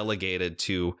been relegated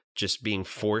to just being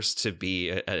forced to be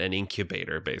an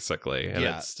incubator, basically. And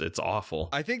it's awful.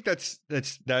 I think that's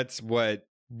what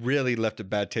really left a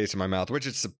bad taste in my mouth, which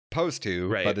it's supposed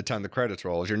to by the time the credits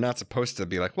rolls. You're not supposed to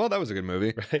be like, well, that was a good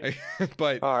movie. Right.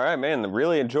 But all right, man,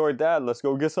 really enjoyed that. Let's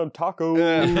go get some tacos.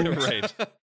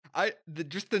 Right.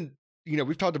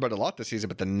 We've talked about it a lot this season,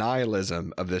 but the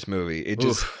nihilism of this movie, it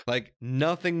just like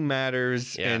nothing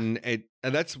matters. Yeah. And it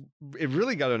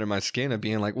really got under my skin of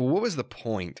being like, well, what was the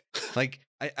point? Like,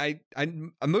 a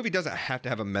movie doesn't have to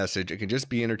have a message. It can just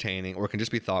be entertaining, or it can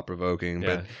just be thought provoking.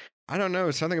 Yeah. But I don't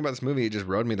know, something about this movie, it just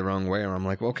rubbed me the wrong way. And I'm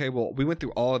like, well, okay, well, we went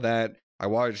through all of that. I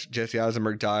watched Jesse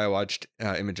Eisenberg die. I watched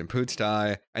Imogen Poots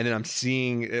die. And then I'm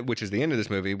seeing, which is the end of this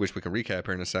movie, which we can recap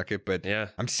here in a second. But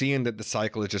I'm seeing that the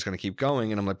cycle is just going to keep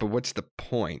going. And I'm like, but what's the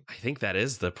point? I think that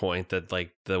is the point, that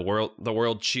like the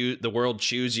world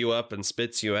chews you up and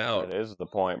spits you out. That is the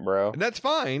point, bro. And that's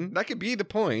fine. That could be the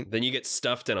point. Then you get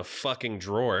stuffed in a fucking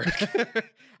drawer.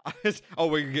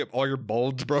 We can get all your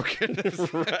bulbs broken.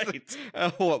 Right.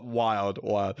 Wild.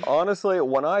 Honestly,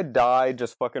 when I die,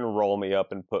 just fucking roll me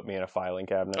up and put me in a filing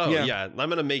cabinet. Oh yeah. I'm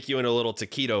gonna make you in a little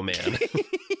taquito man.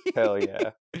 Hell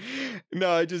yeah.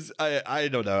 No, I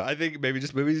don't know. I think maybe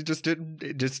just movies just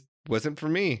wasn't for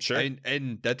me. Sure.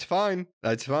 And that's fine.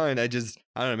 That's fine. I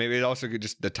don't know. Maybe it also could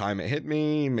just the time it hit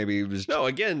me. Maybe it was. No,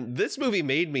 again, this movie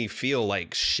made me feel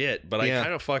like shit, but I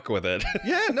kind of fuck with it.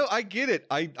 Yeah, no, I get it.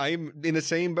 I'm in the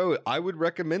same boat. I would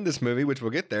recommend this movie, which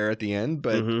we'll get there at the end,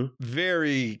 but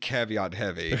very caveat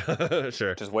heavy.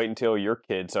 Sure. Just wait until your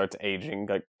kid starts aging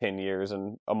like 10 years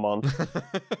in a month.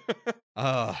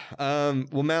 Well,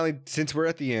 Mally, since we're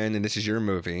at the end and this is your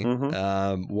movie,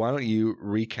 why don't you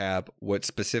recap what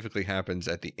specifically happens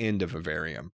at the end of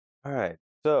Vivarium? All right.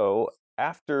 So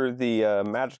after the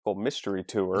magical mystery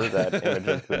tour that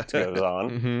Imogen Poots goes on,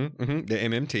 the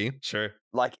MMT, sure,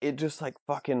 like it just like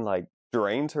fucking like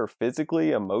drains her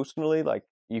physically, emotionally. Like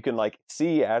you can like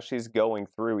see as she's going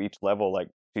through each level, like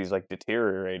she's like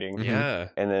deteriorating. Yeah,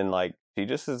 and then like she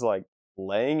just is like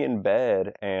laying in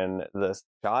bed, and this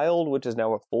child, which is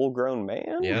now a full-grown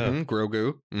man,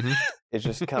 Grogu, is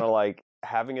just kind of like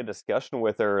having a discussion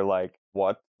with her, like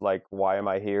why am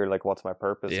I here, like what's my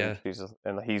purpose? Yeah.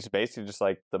 And he's basically just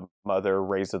like, the mother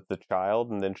raiseth the child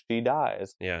and then she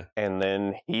dies, and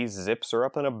then he zips her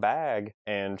up in a bag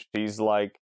and she's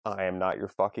like, I am not your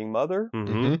fucking mother.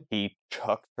 He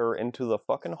chucks her into the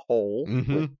fucking hole,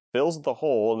 fills the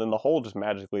hole, and then the hole just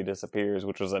magically disappears,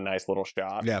 which was a nice little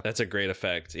shot. Yeah, that's a great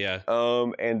effect. Yeah.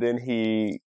 And then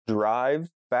he drives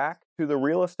back to the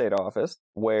real estate office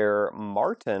where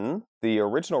Martin, the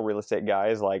original real estate guy,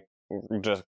 is like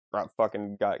just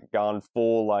fucking gone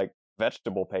full like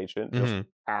vegetable patient. Just,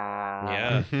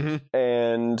 Yeah.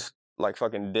 And like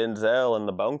fucking Denzel in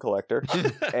The Bone Collector.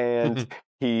 And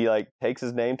he like takes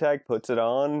his name tag, puts it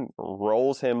on,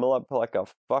 rolls him up like a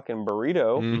fucking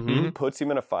burrito, puts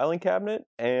him in a filing cabinet,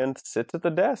 and sits at the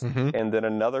desk. And then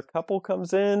another couple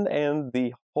comes in, and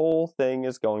the whole thing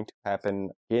is going to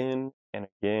happen again and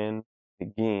again.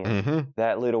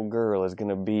 That little girl is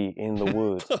gonna be in the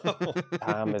woods.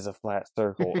 Time is a flat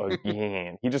circle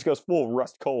again. He just goes full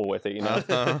Rust Cole with it, you know.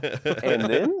 And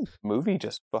then movie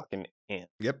just fucking ends.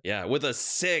 Yep. Yeah, with a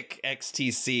sick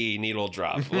XTC needle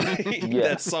drop.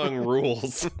 That song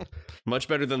rules. Much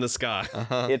better than the ska.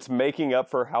 It's making up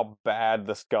for how bad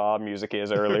the ska music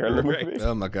is earlier in the movie.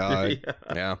 Oh my god.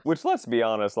 Yeah. Which, let's be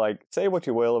honest, like, say what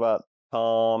you will about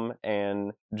Tom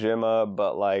and Gemma,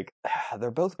 but like,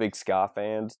 they're both big ska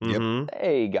fans.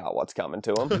 They got what's coming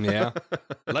to them. Yeah.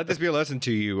 Let this be a lesson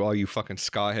to you, all you fucking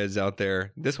ska heads out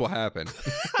there. This will happen.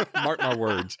 Mark my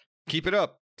words. Keep it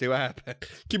up. See what happens.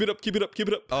 Keep it up, keep it up, keep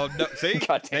it up. Oh, no. See?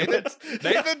 God damn it.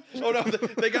 Nathan? Oh, no.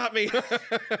 They got me.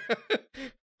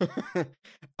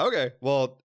 Okay.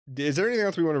 Well, is there anything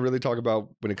else we want to really talk about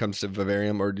when it comes to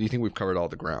Vivarium, or do you think we've covered all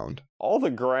the ground? All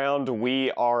the ground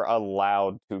we are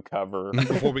allowed to cover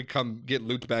before we get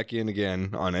looped back in again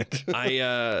on it.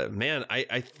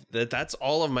 That's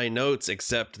all of my notes,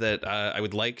 except that I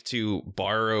would like to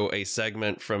borrow a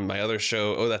segment from my other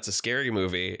show, Oh, That's a Scary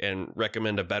Movie, and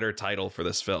recommend a better title for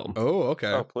this film. Oh,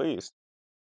 okay. Oh, please.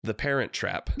 The Parent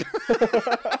Trap.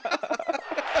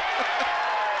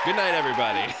 Good night,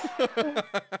 everybody.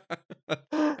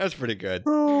 That's pretty good.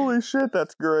 Holy shit,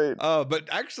 that's great. But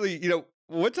actually, you know,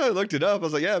 once I looked it up, I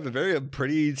was like, yeah, Vivarium,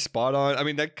 pretty spot on. I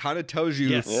mean, that kind of tells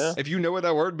you, if you know what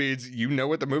that word means, you know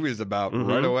what the movie is about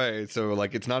right away. So,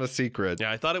 like, it's not a secret.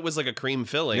 Yeah, I thought it was like a cream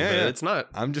filling, but it's not.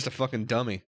 I'm just a fucking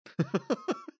dummy.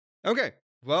 Okay.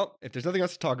 Well, if there's nothing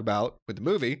else to talk about with the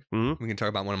movie, we can talk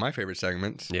about one of my favorite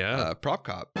segments. Yeah. Prop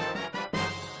Cop.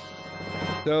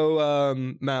 So,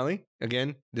 Mally,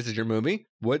 again, this is your movie.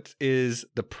 What is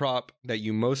the prop that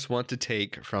you most want to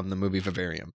take from the movie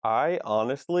Vivarium? I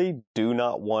honestly do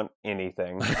not want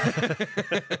anything.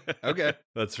 Okay.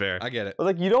 That's fair. I get it. But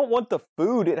like, you don't want the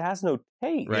food. It has no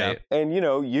taste. Right. And, you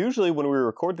know, usually when we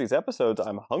record these episodes,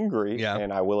 I'm hungry. Yeah.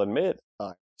 And I will admit,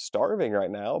 I'm starving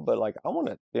right now. But like, I want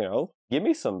to, you know, give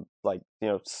me some, like, you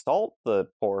know, salt the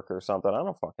pork or something. I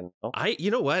don't fucking know.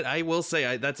 You know what? I will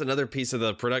say that's another piece of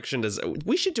the production.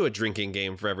 We should do a drinking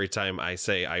game for every time I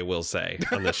say I will say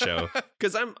on this show,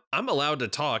 because I'm allowed to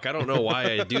talk. I don't know why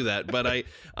I do that, but I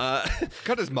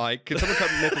cut his mic. Can someone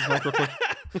cut Nathan's mic real quick?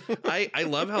 I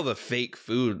love how the fake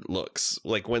food looks.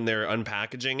 Like when they're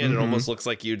unpackaging it, it almost looks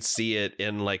like you'd see it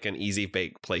in like an Easy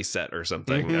Bake playset or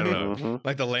something. I don't know.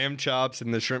 Like the lamb chops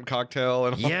and the shrimp cocktail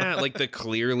and all. Yeah, like the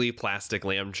clearly plastic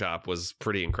lamb chop was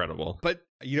pretty incredible. But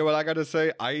you know what I gotta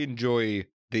say? I enjoy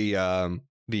the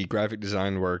graphic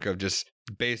design work of just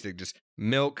basic, just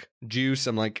milk, juice.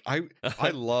 I'm like, I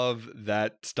love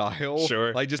that style.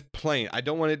 Sure. Like just plain. I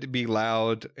don't want it to be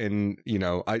loud, and you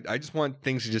know, I just want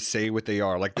things to just say what they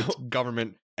are, like it's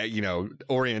government, you know,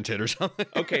 oriented or something.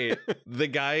 Okay, the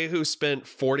guy who spent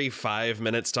 45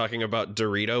 minutes talking about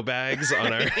Dorito bags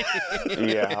on our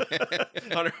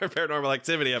on our Paranormal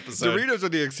Activity episode. Doritos are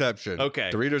the exception. Okay.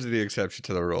 Doritos are the exception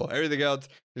to the rule. Everything else,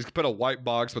 just put a white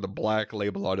box with a black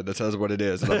label on it that says what it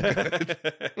is. And I'm good.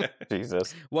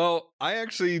 Jesus. Well, I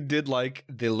actually did like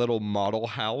the little model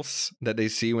house that they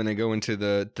see when they go into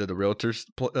the realtor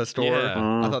store.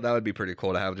 Yeah. I thought that would be pretty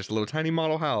cool to have just a little tiny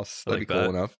model house. That'd be cool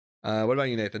enough. What about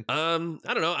you, Nathan? I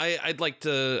don't know.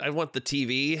 I want the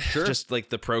TV, just like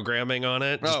the programming on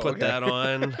it. Just put that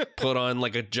on, put on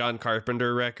like a John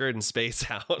Carpenter record and space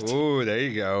out. Ooh, there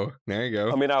you go. There you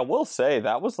go. I mean, I will say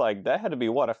that was like, that had to be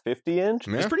what, a 50-inch?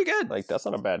 Yeah. It's pretty good. Like, that's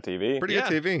not a bad TV. Pretty good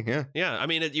TV, yeah. Yeah, I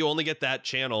mean, you only get that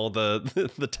channel,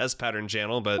 the test pattern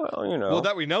channel, but... Well, you know. Well,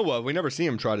 that we know of. We never see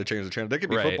him try to change the channel. There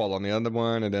could be football on the other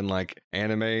one, and then like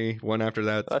anime one after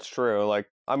that. That's true. Like,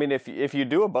 I mean, if you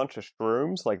do a bunch of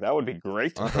shrooms, like that would be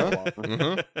great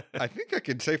to I think I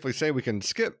could safely say we can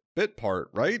skip bit part,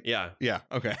 right? Yeah. Yeah.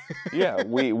 Okay. Yeah,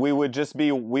 we would just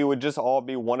all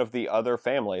be one of the other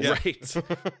families. Yeah. Right.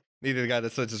 Either the guy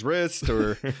that slits his wrist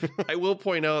or I will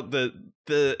point out that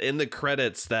in the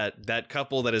credits that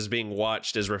couple that is being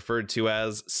watched is referred to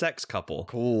as sex couple.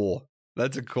 Cool.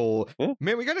 That's a cool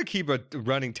man. We got to keep a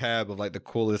running tab of like the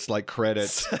coolest like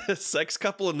credits. Sex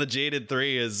couple and the Jaded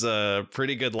 3 is a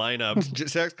pretty good lineup.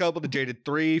 Sex couple, the Jaded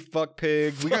 3, fuck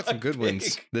pig. We got some good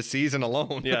ones this season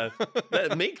alone. Yeah,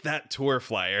 make that tour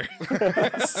flyer.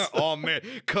 Oh man,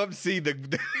 come see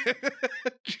the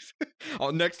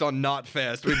Next on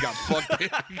Knotfest, we've got Fuck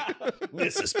Pig.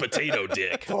 Mrs. Potato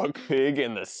Dick. Fuck Pig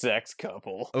and the Sex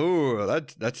Couple. Oh,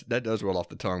 that does roll off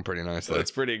the tongue pretty nicely.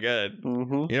 That's pretty good.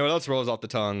 Mm-hmm. You know what else rolls off the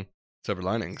tongue? Silver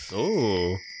linings.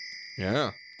 Oh, Do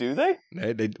Yeah.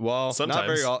 they? They well,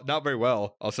 Sometimes. not very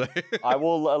well, I'll say. I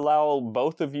will allow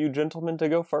both of you gentlemen to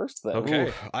go first then. Okay.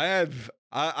 Ooh,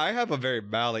 I have a very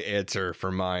Mally answer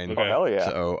for mine. Oh, hell yeah.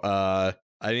 So, I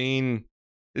mean,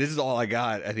 this is all I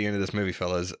got at the end of this movie,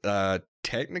 fellas.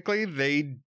 Technically,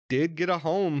 they did get a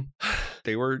home.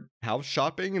 They were house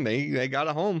shopping, and they got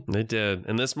a home. They did.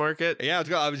 In this market? Yeah,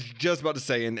 I was just about to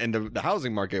say, in the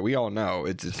housing market, we all know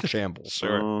it's shambles.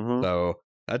 Sure. Mhm. So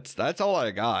that's all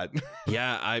I got.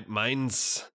 Yeah,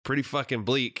 mine's pretty fucking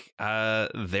bleak.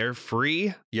 They're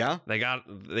free. Yeah, They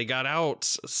got out,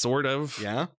 sort of.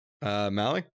 yeah.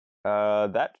 Mally.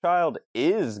 That child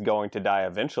is going to die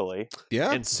eventually.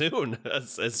 Yeah, And soon,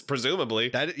 as presumably.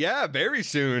 very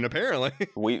soon apparently.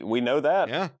 We know that.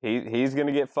 Yeah. He's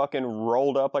gonna get fucking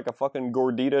rolled up like a fucking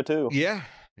gordita too. Yeah.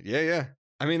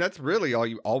 I mean, that's really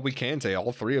all we can say.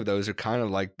 All three of those are kind of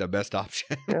like the best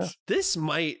options. Yeah.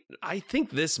 I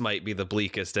think this might be the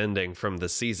bleakest ending from the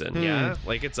season. Yeah,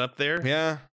 like it's up there.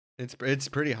 Yeah, it's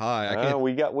pretty high.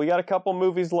 We got a couple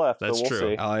movies left. That's so we'll true.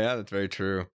 See. Oh yeah, that's very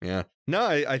true. Yeah. No,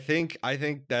 I think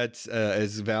that's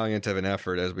as valiant of an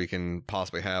effort as we can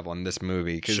possibly have on this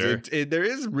movie, because Sure. there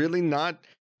is really not.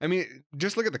 I mean,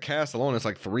 just look at the cast alone. It's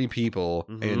like 3 people,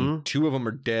 Mhm. and 2 of them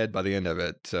are dead by the end of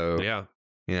it. So Yeah.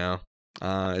 you know,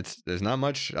 there's not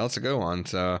much else to go on.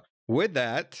 So with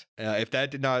that, if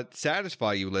that did not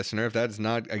satisfy you, listener, if that is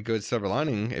not a good silver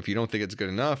lining, if you don't think it's good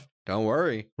enough, don't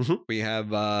worry. Mhm. We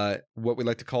have what we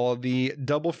like to call the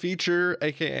double feature,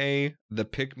 aka the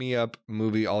pick me up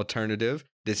movie alternative.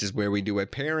 This is where we do a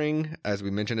pairing, as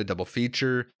we mentioned, a double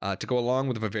feature to go along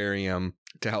with Vivarium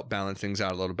to help balance things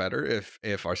out a little better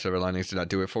if our silver linings did not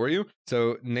do it for you.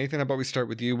 So Nathan, how about we start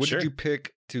with you? What Sure. did you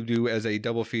pick to do as a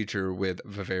double feature with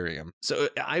Vivarium? So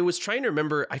I was trying to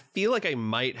remember. I feel like I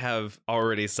might have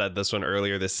already said this one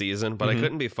earlier this season, but I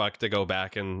couldn't be fucked to go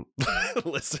back and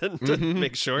listen to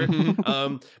make sure.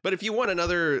 But if you want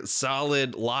another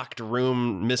solid locked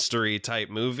room mystery type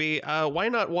movie, why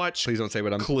not watch Please don't say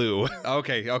what I'm... Clue?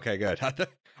 Okay, good.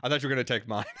 I thought you were going to take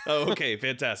mine. Oh, okay,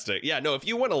 fantastic. Yeah, no, if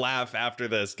you want to laugh after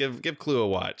this, give Clue a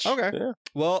watch. Okay. Yeah.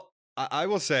 Well, I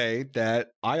will say that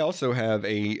I also have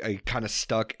a kind of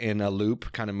stuck in a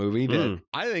loop kind of movie that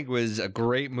I think was a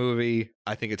great movie.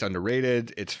 I think it's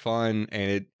underrated. It's fun, and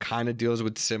it kind of deals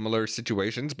with similar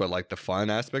situations, but like the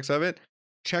fun aspects of it.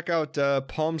 Check out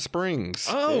Palm Springs.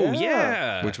 Oh,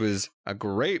 yeah. Which was a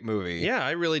great movie. Yeah,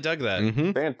 I really dug that.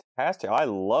 Mm-hmm. Fantastic. I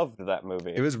loved that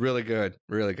movie. It was really good.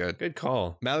 Really good. Good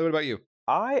call. Mally, what about you?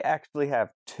 I actually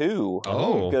have 2.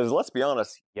 Oh. Because let's be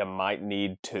honest, you might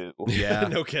need 2. Yeah.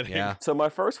 No kidding. Yeah. So my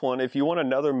first one, if you want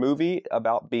another movie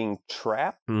about being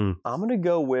trapped, I'm going to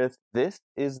go with This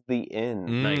Is the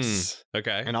End. Nice.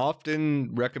 Okay. An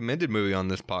often recommended movie on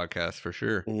this podcast for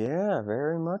sure. Yeah,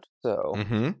 very much so.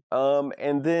 Mm-hmm.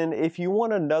 And then if you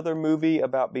want another movie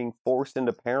about being forced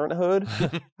into parenthood,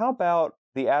 how about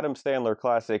the Adam Sandler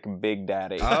classic Big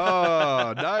Daddy?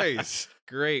 Oh, nice.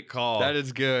 Great call. That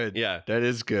is good. Yeah. That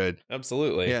is good.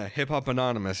 Absolutely. Yeah, Hip Hop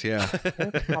Anonymous, yeah.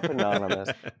 Hip-Hop Anonymous.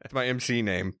 That's my MC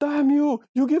name. Damn you!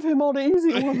 You give him all the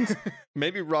easy ones.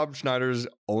 Maybe Rob Schneider's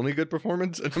only good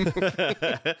performance in a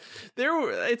movie.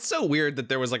 It's so weird that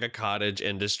there was like a cottage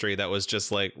industry that was just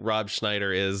like Rob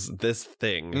Schneider is this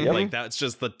thing. Yep. Like that's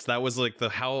just that was like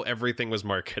how everything was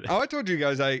marketed. Oh, I told you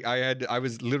guys I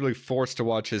was literally forced to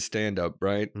watch his stand-up,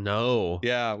 right? No.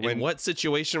 Yeah. In what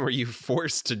situation were you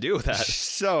forced to do that?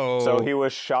 So he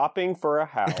was shopping for a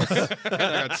house. and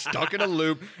I got stuck in a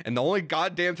loop, and the only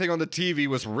goddamn thing on the TV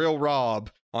was Real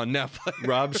Rob on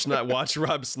Netflix. Watch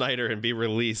Rob Schneider and be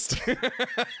released.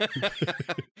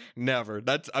 Never.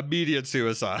 That's immediate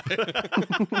suicide.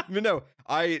 But no,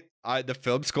 the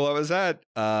film school I was at,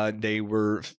 they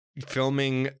were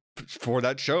filming for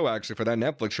that show, actually, for that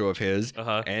Netflix show of his,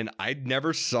 and I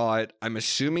never saw it. I'm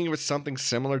assuming it was something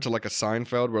similar to like a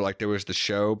Seinfeld, where like there was the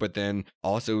show, but then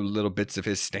also little bits of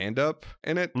his stand-up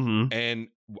in it. And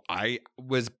I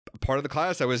was part of the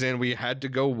class I was in. We had to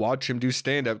go watch him do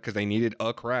stand-up because they needed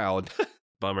a crowd.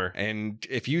 Bummer. And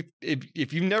if you've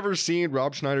never seen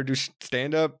Rob Schneider do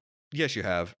stand-up, yes, you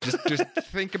have. Just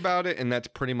think about it, and that's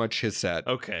pretty much his set.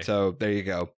 Okay. So there you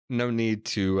go. No need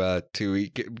to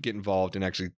get involved and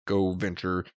actually go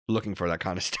venture looking for that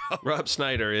kind of stuff. Rob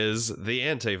Schneider is the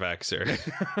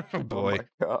anti-vaxxer. Oh boy.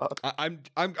 Oh my God.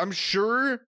 I'm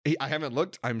sure I haven't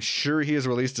looked. I'm sure he has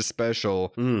released a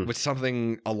special with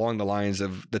something along the lines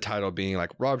of the title being like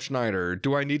Rob Schneider.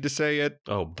 Do I need to say it?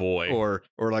 Oh boy. Or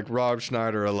like Rob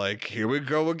Schneider, like here we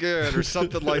go again, or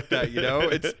something like that. You know,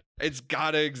 it's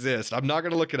gotta exist. I'm not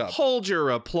gonna look it up. Hold your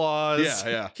applause.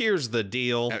 Yeah. Here's the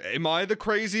deal. Am I the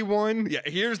crazy one? Yeah.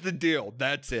 Here's the deal.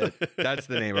 That's it. That's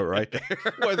the name of it right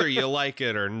there. Whether you like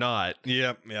it or not.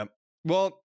 Yep.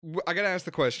 Well, I gotta ask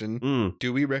the question: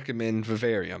 do we recommend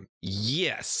Vivarium?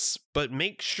 Yes, but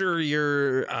make sure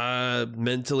you're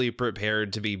mentally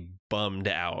prepared to be bummed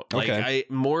out. Like I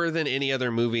more than any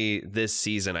other movie this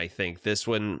season, I think this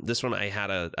one I had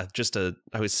I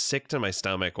was sick to my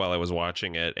stomach while I was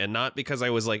watching it, and not because I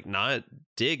was like not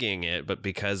digging it, but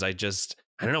because I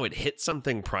don't know, it hit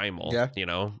something primal. Yeah, you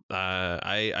know.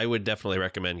 I would definitely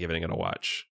recommend giving it a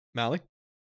watch. Mally?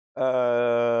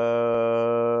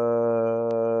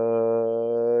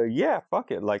 Yeah,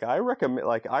 fuck it. Like I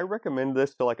recommend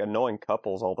this to like annoying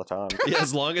couples all the time. Yeah,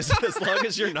 as long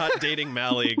as you're not dating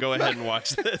Mally, go ahead and watch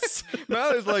this.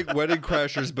 Mally's like Wedding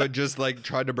Crashers, but just like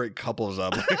trying to break couples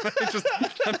up.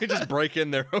 Let me just break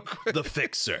in there real quick. The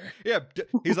Fixer. Yeah,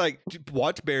 he's like,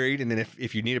 watch Buried, and then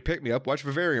if you need to pick me up, watch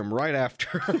Vivarium right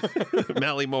after.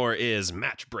 Mally Moore is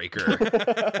Matchbreaker.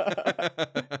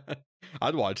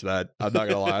 I'd watch that. I'm not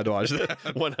gonna lie, I'd watch that.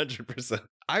 100%.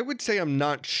 I would say I'm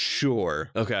not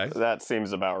sure. Okay. That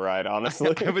seems about right,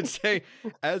 honestly. I would say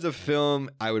as a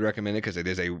film, I would recommend it because it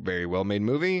is a very well-made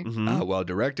movie, well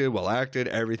directed, well acted,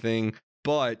 everything.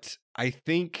 But I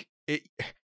think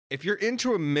if you're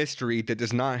into a mystery that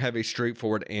does not have a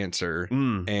straightforward answer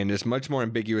and is much more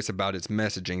ambiguous about its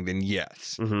messaging, then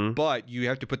yes. But you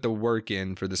have to put the work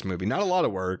in for this movie. Not a lot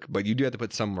of work, but you do have to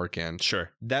put some work in. Sure.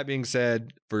 That being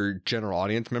said, for general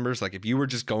audience members, like if you were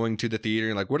just going to the theater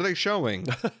and like, what are they showing?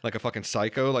 Like a fucking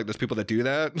Psycho? Like those people that do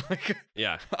that? Like,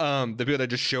 yeah. The people that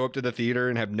just show up to the theater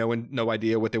and have no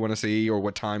idea what they want to see or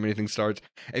what time anything starts.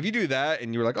 If you do that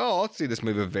and you're like, oh, I'll see this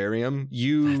movie Vivarium,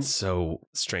 That's so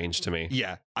strange to me.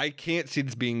 Yeah. I can't see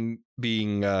this being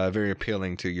very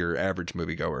appealing to your average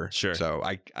moviegoer. Sure. So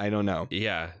I don't know.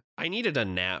 Yeah. I needed a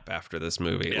nap after this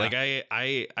movie. Yeah. Like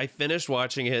I finished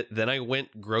watching it, then I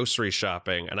went grocery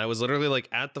shopping, and I was literally like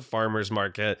at the farmer's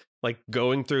market, like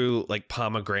going through like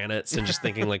pomegranates and just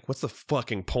thinking like, what's the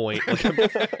fucking point? Like I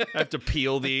have to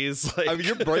peel these. Like, I mean,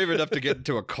 you're brave enough to get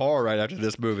into a car right after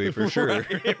this movie for sure.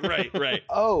 Right.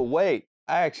 Oh, wait.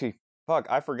 I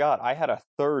forgot. I had a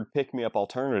third pick-me-up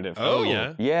alternative. Oh,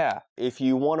 yeah? Yeah. If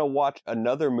you want to watch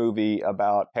another movie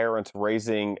about parents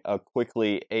raising a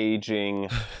quickly aging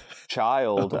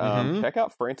child, check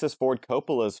out Francis Ford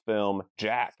Coppola's film,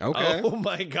 Jack. Okay. Oh,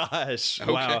 my gosh.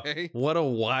 Okay. Wow. What a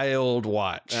wild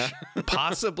watch.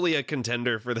 Possibly a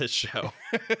contender for this show.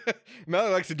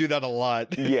 Melly likes to do that a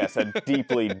lot. Yes, a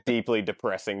deeply, deeply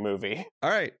depressing movie. All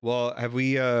right. Well, have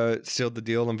we sealed the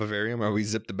deal on Vivarium? Or we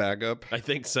zipped the bag up? I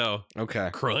think so.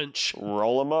 Okay. Crunch.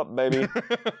 Roll them up, baby.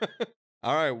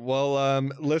 All right. Well,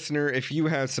 listener, if you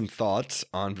have some thoughts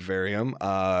on Vivarium,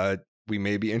 we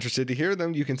may be interested to hear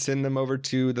them. You can send them over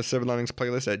to the Silver Linings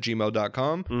Playlist at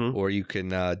gmail.com, or you can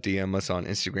DM us on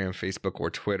Instagram, Facebook, or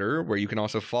Twitter, where you can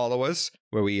also follow us,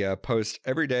 where we post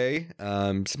every day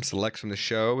some selects from the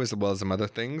show, as well as some other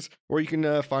things. Or you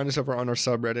can find us over on our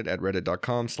subreddit at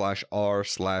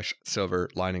reddit.com/r/Silver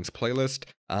Linings Playlist.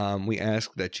 We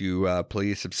ask that you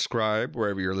please subscribe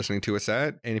wherever you're listening to us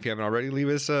at. And if you haven't already, leave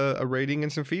us a rating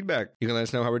and some feedback. You can let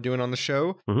us know how we're doing on the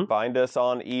show. Find us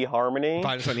on eHarmony.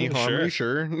 Find us on eHarmony,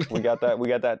 sure. We got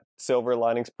that Silver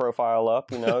Linings profile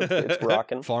up. You know, it's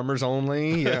rocking. Farmers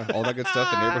Only, yeah, all that good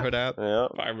stuff. The neighborhood app. Yeah.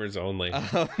 Farmers Only.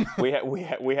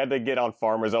 We had to get on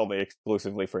Farmers Only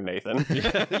exclusively for Nathan.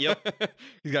 Yep.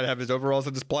 He's got to have his overalls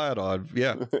and his plaid on.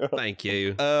 Yeah. Thank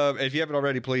you. If you haven't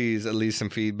already, please at least some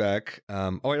feedback.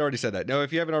 I already said that. No,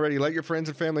 if you haven't already, let your friends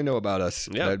and family know about us.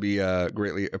 Yep. That'd be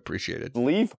greatly appreciated.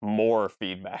 Leave more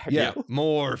feedback. Yeah,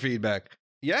 more feedback.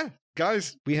 Yeah.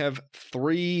 Guys, we have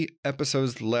 3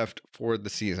 episodes left for the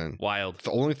season. Wild. It's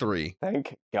only 3.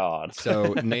 Thank God.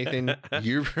 So Nathan,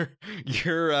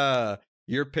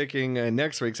 you're picking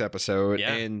next week's episode,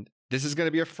 and this is going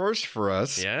to be a first for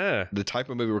us. Yeah. The type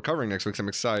of movie we're covering next week. So I'm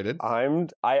excited.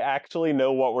 I actually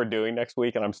know what we're doing next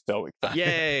week, and I'm so excited.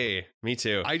 Yay. Me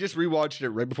too. I just rewatched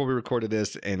it right before we recorded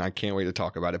this, and I can't wait to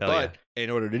talk about it. But in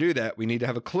order to do that, we need to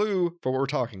have a clue for what we're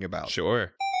talking about.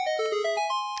 Sure.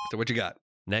 So what you got?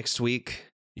 Next week,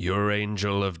 your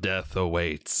angel of death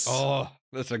awaits. Oh,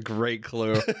 that's a great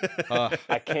clue.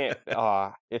 I can't.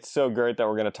 It's so great that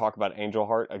we're going to talk about Angel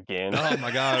Heart again. Oh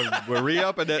my God, we're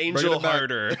re-upping it. Angel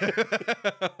Harder.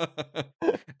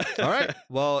 All right.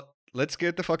 Well, let's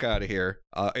get the fuck out of here.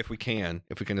 If we can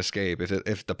escape,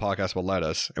 if the podcast will let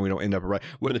us, and we don't end up right.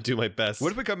 I'm gonna do my best.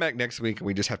 What if we come back next week and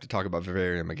we just have to talk about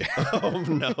Vivarium again? Oh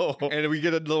no! And we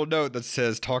get a little note that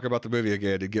says talk about the movie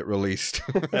again and get released.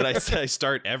 And I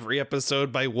start every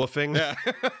episode by woofing. Yeah.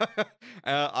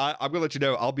 I'm gonna let you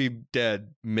know I'll be dead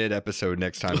mid-episode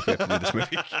next time if we have to do this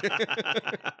movie.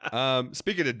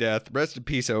 Speaking of death, rest in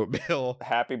peace, Oatmeal.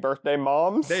 Happy birthday,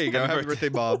 moms. There you go. Happy birthday,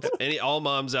 moms. All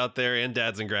moms out there and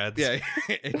dads and grads. Yeah,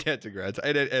 and dads and grads.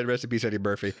 And rest in peace, Eddie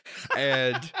Murphy.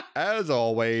 And as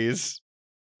always,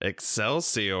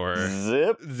 Excelsior.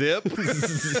 Zip.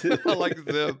 I like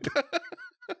zip.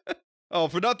 Oh,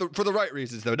 for the right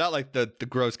reasons though, not like the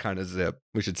gross kind of zip.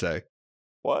 We should say.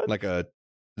 What? Like a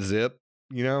zip,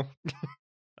 you know?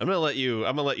 I'm gonna let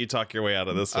you talk your way out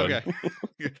of this one. Okay.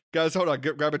 Guys, hold on.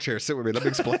 Grab a chair. Sit with me. Let me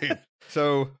explain.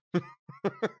 So,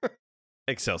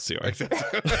 Excelsior.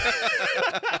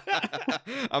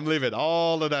 I'm leaving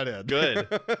all of that in. Good.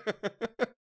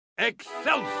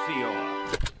 Excelsior.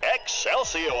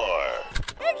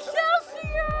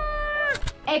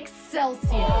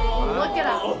 Look it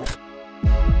up.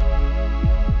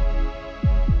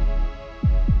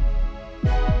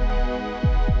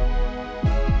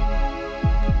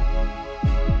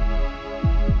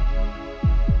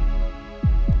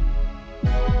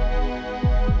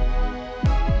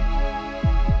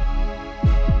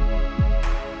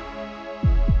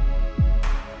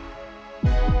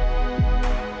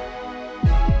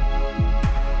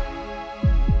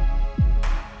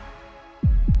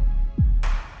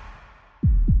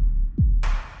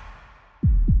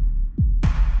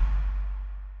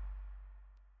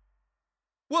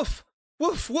 Woof,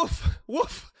 woof, woof,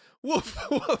 woof, woof,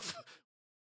 woof.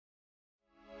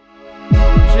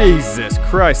 Jesus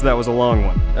Christ, that was a long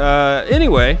one.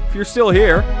 Anyway, if you're still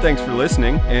here, thanks for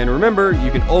listening. And remember,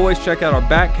 you can always check out our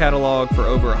back catalog for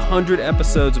over 100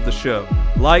 episodes of the show.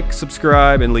 Like,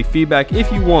 subscribe, and leave feedback if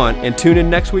you want. And tune in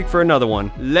next week for another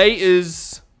one.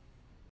 Laters!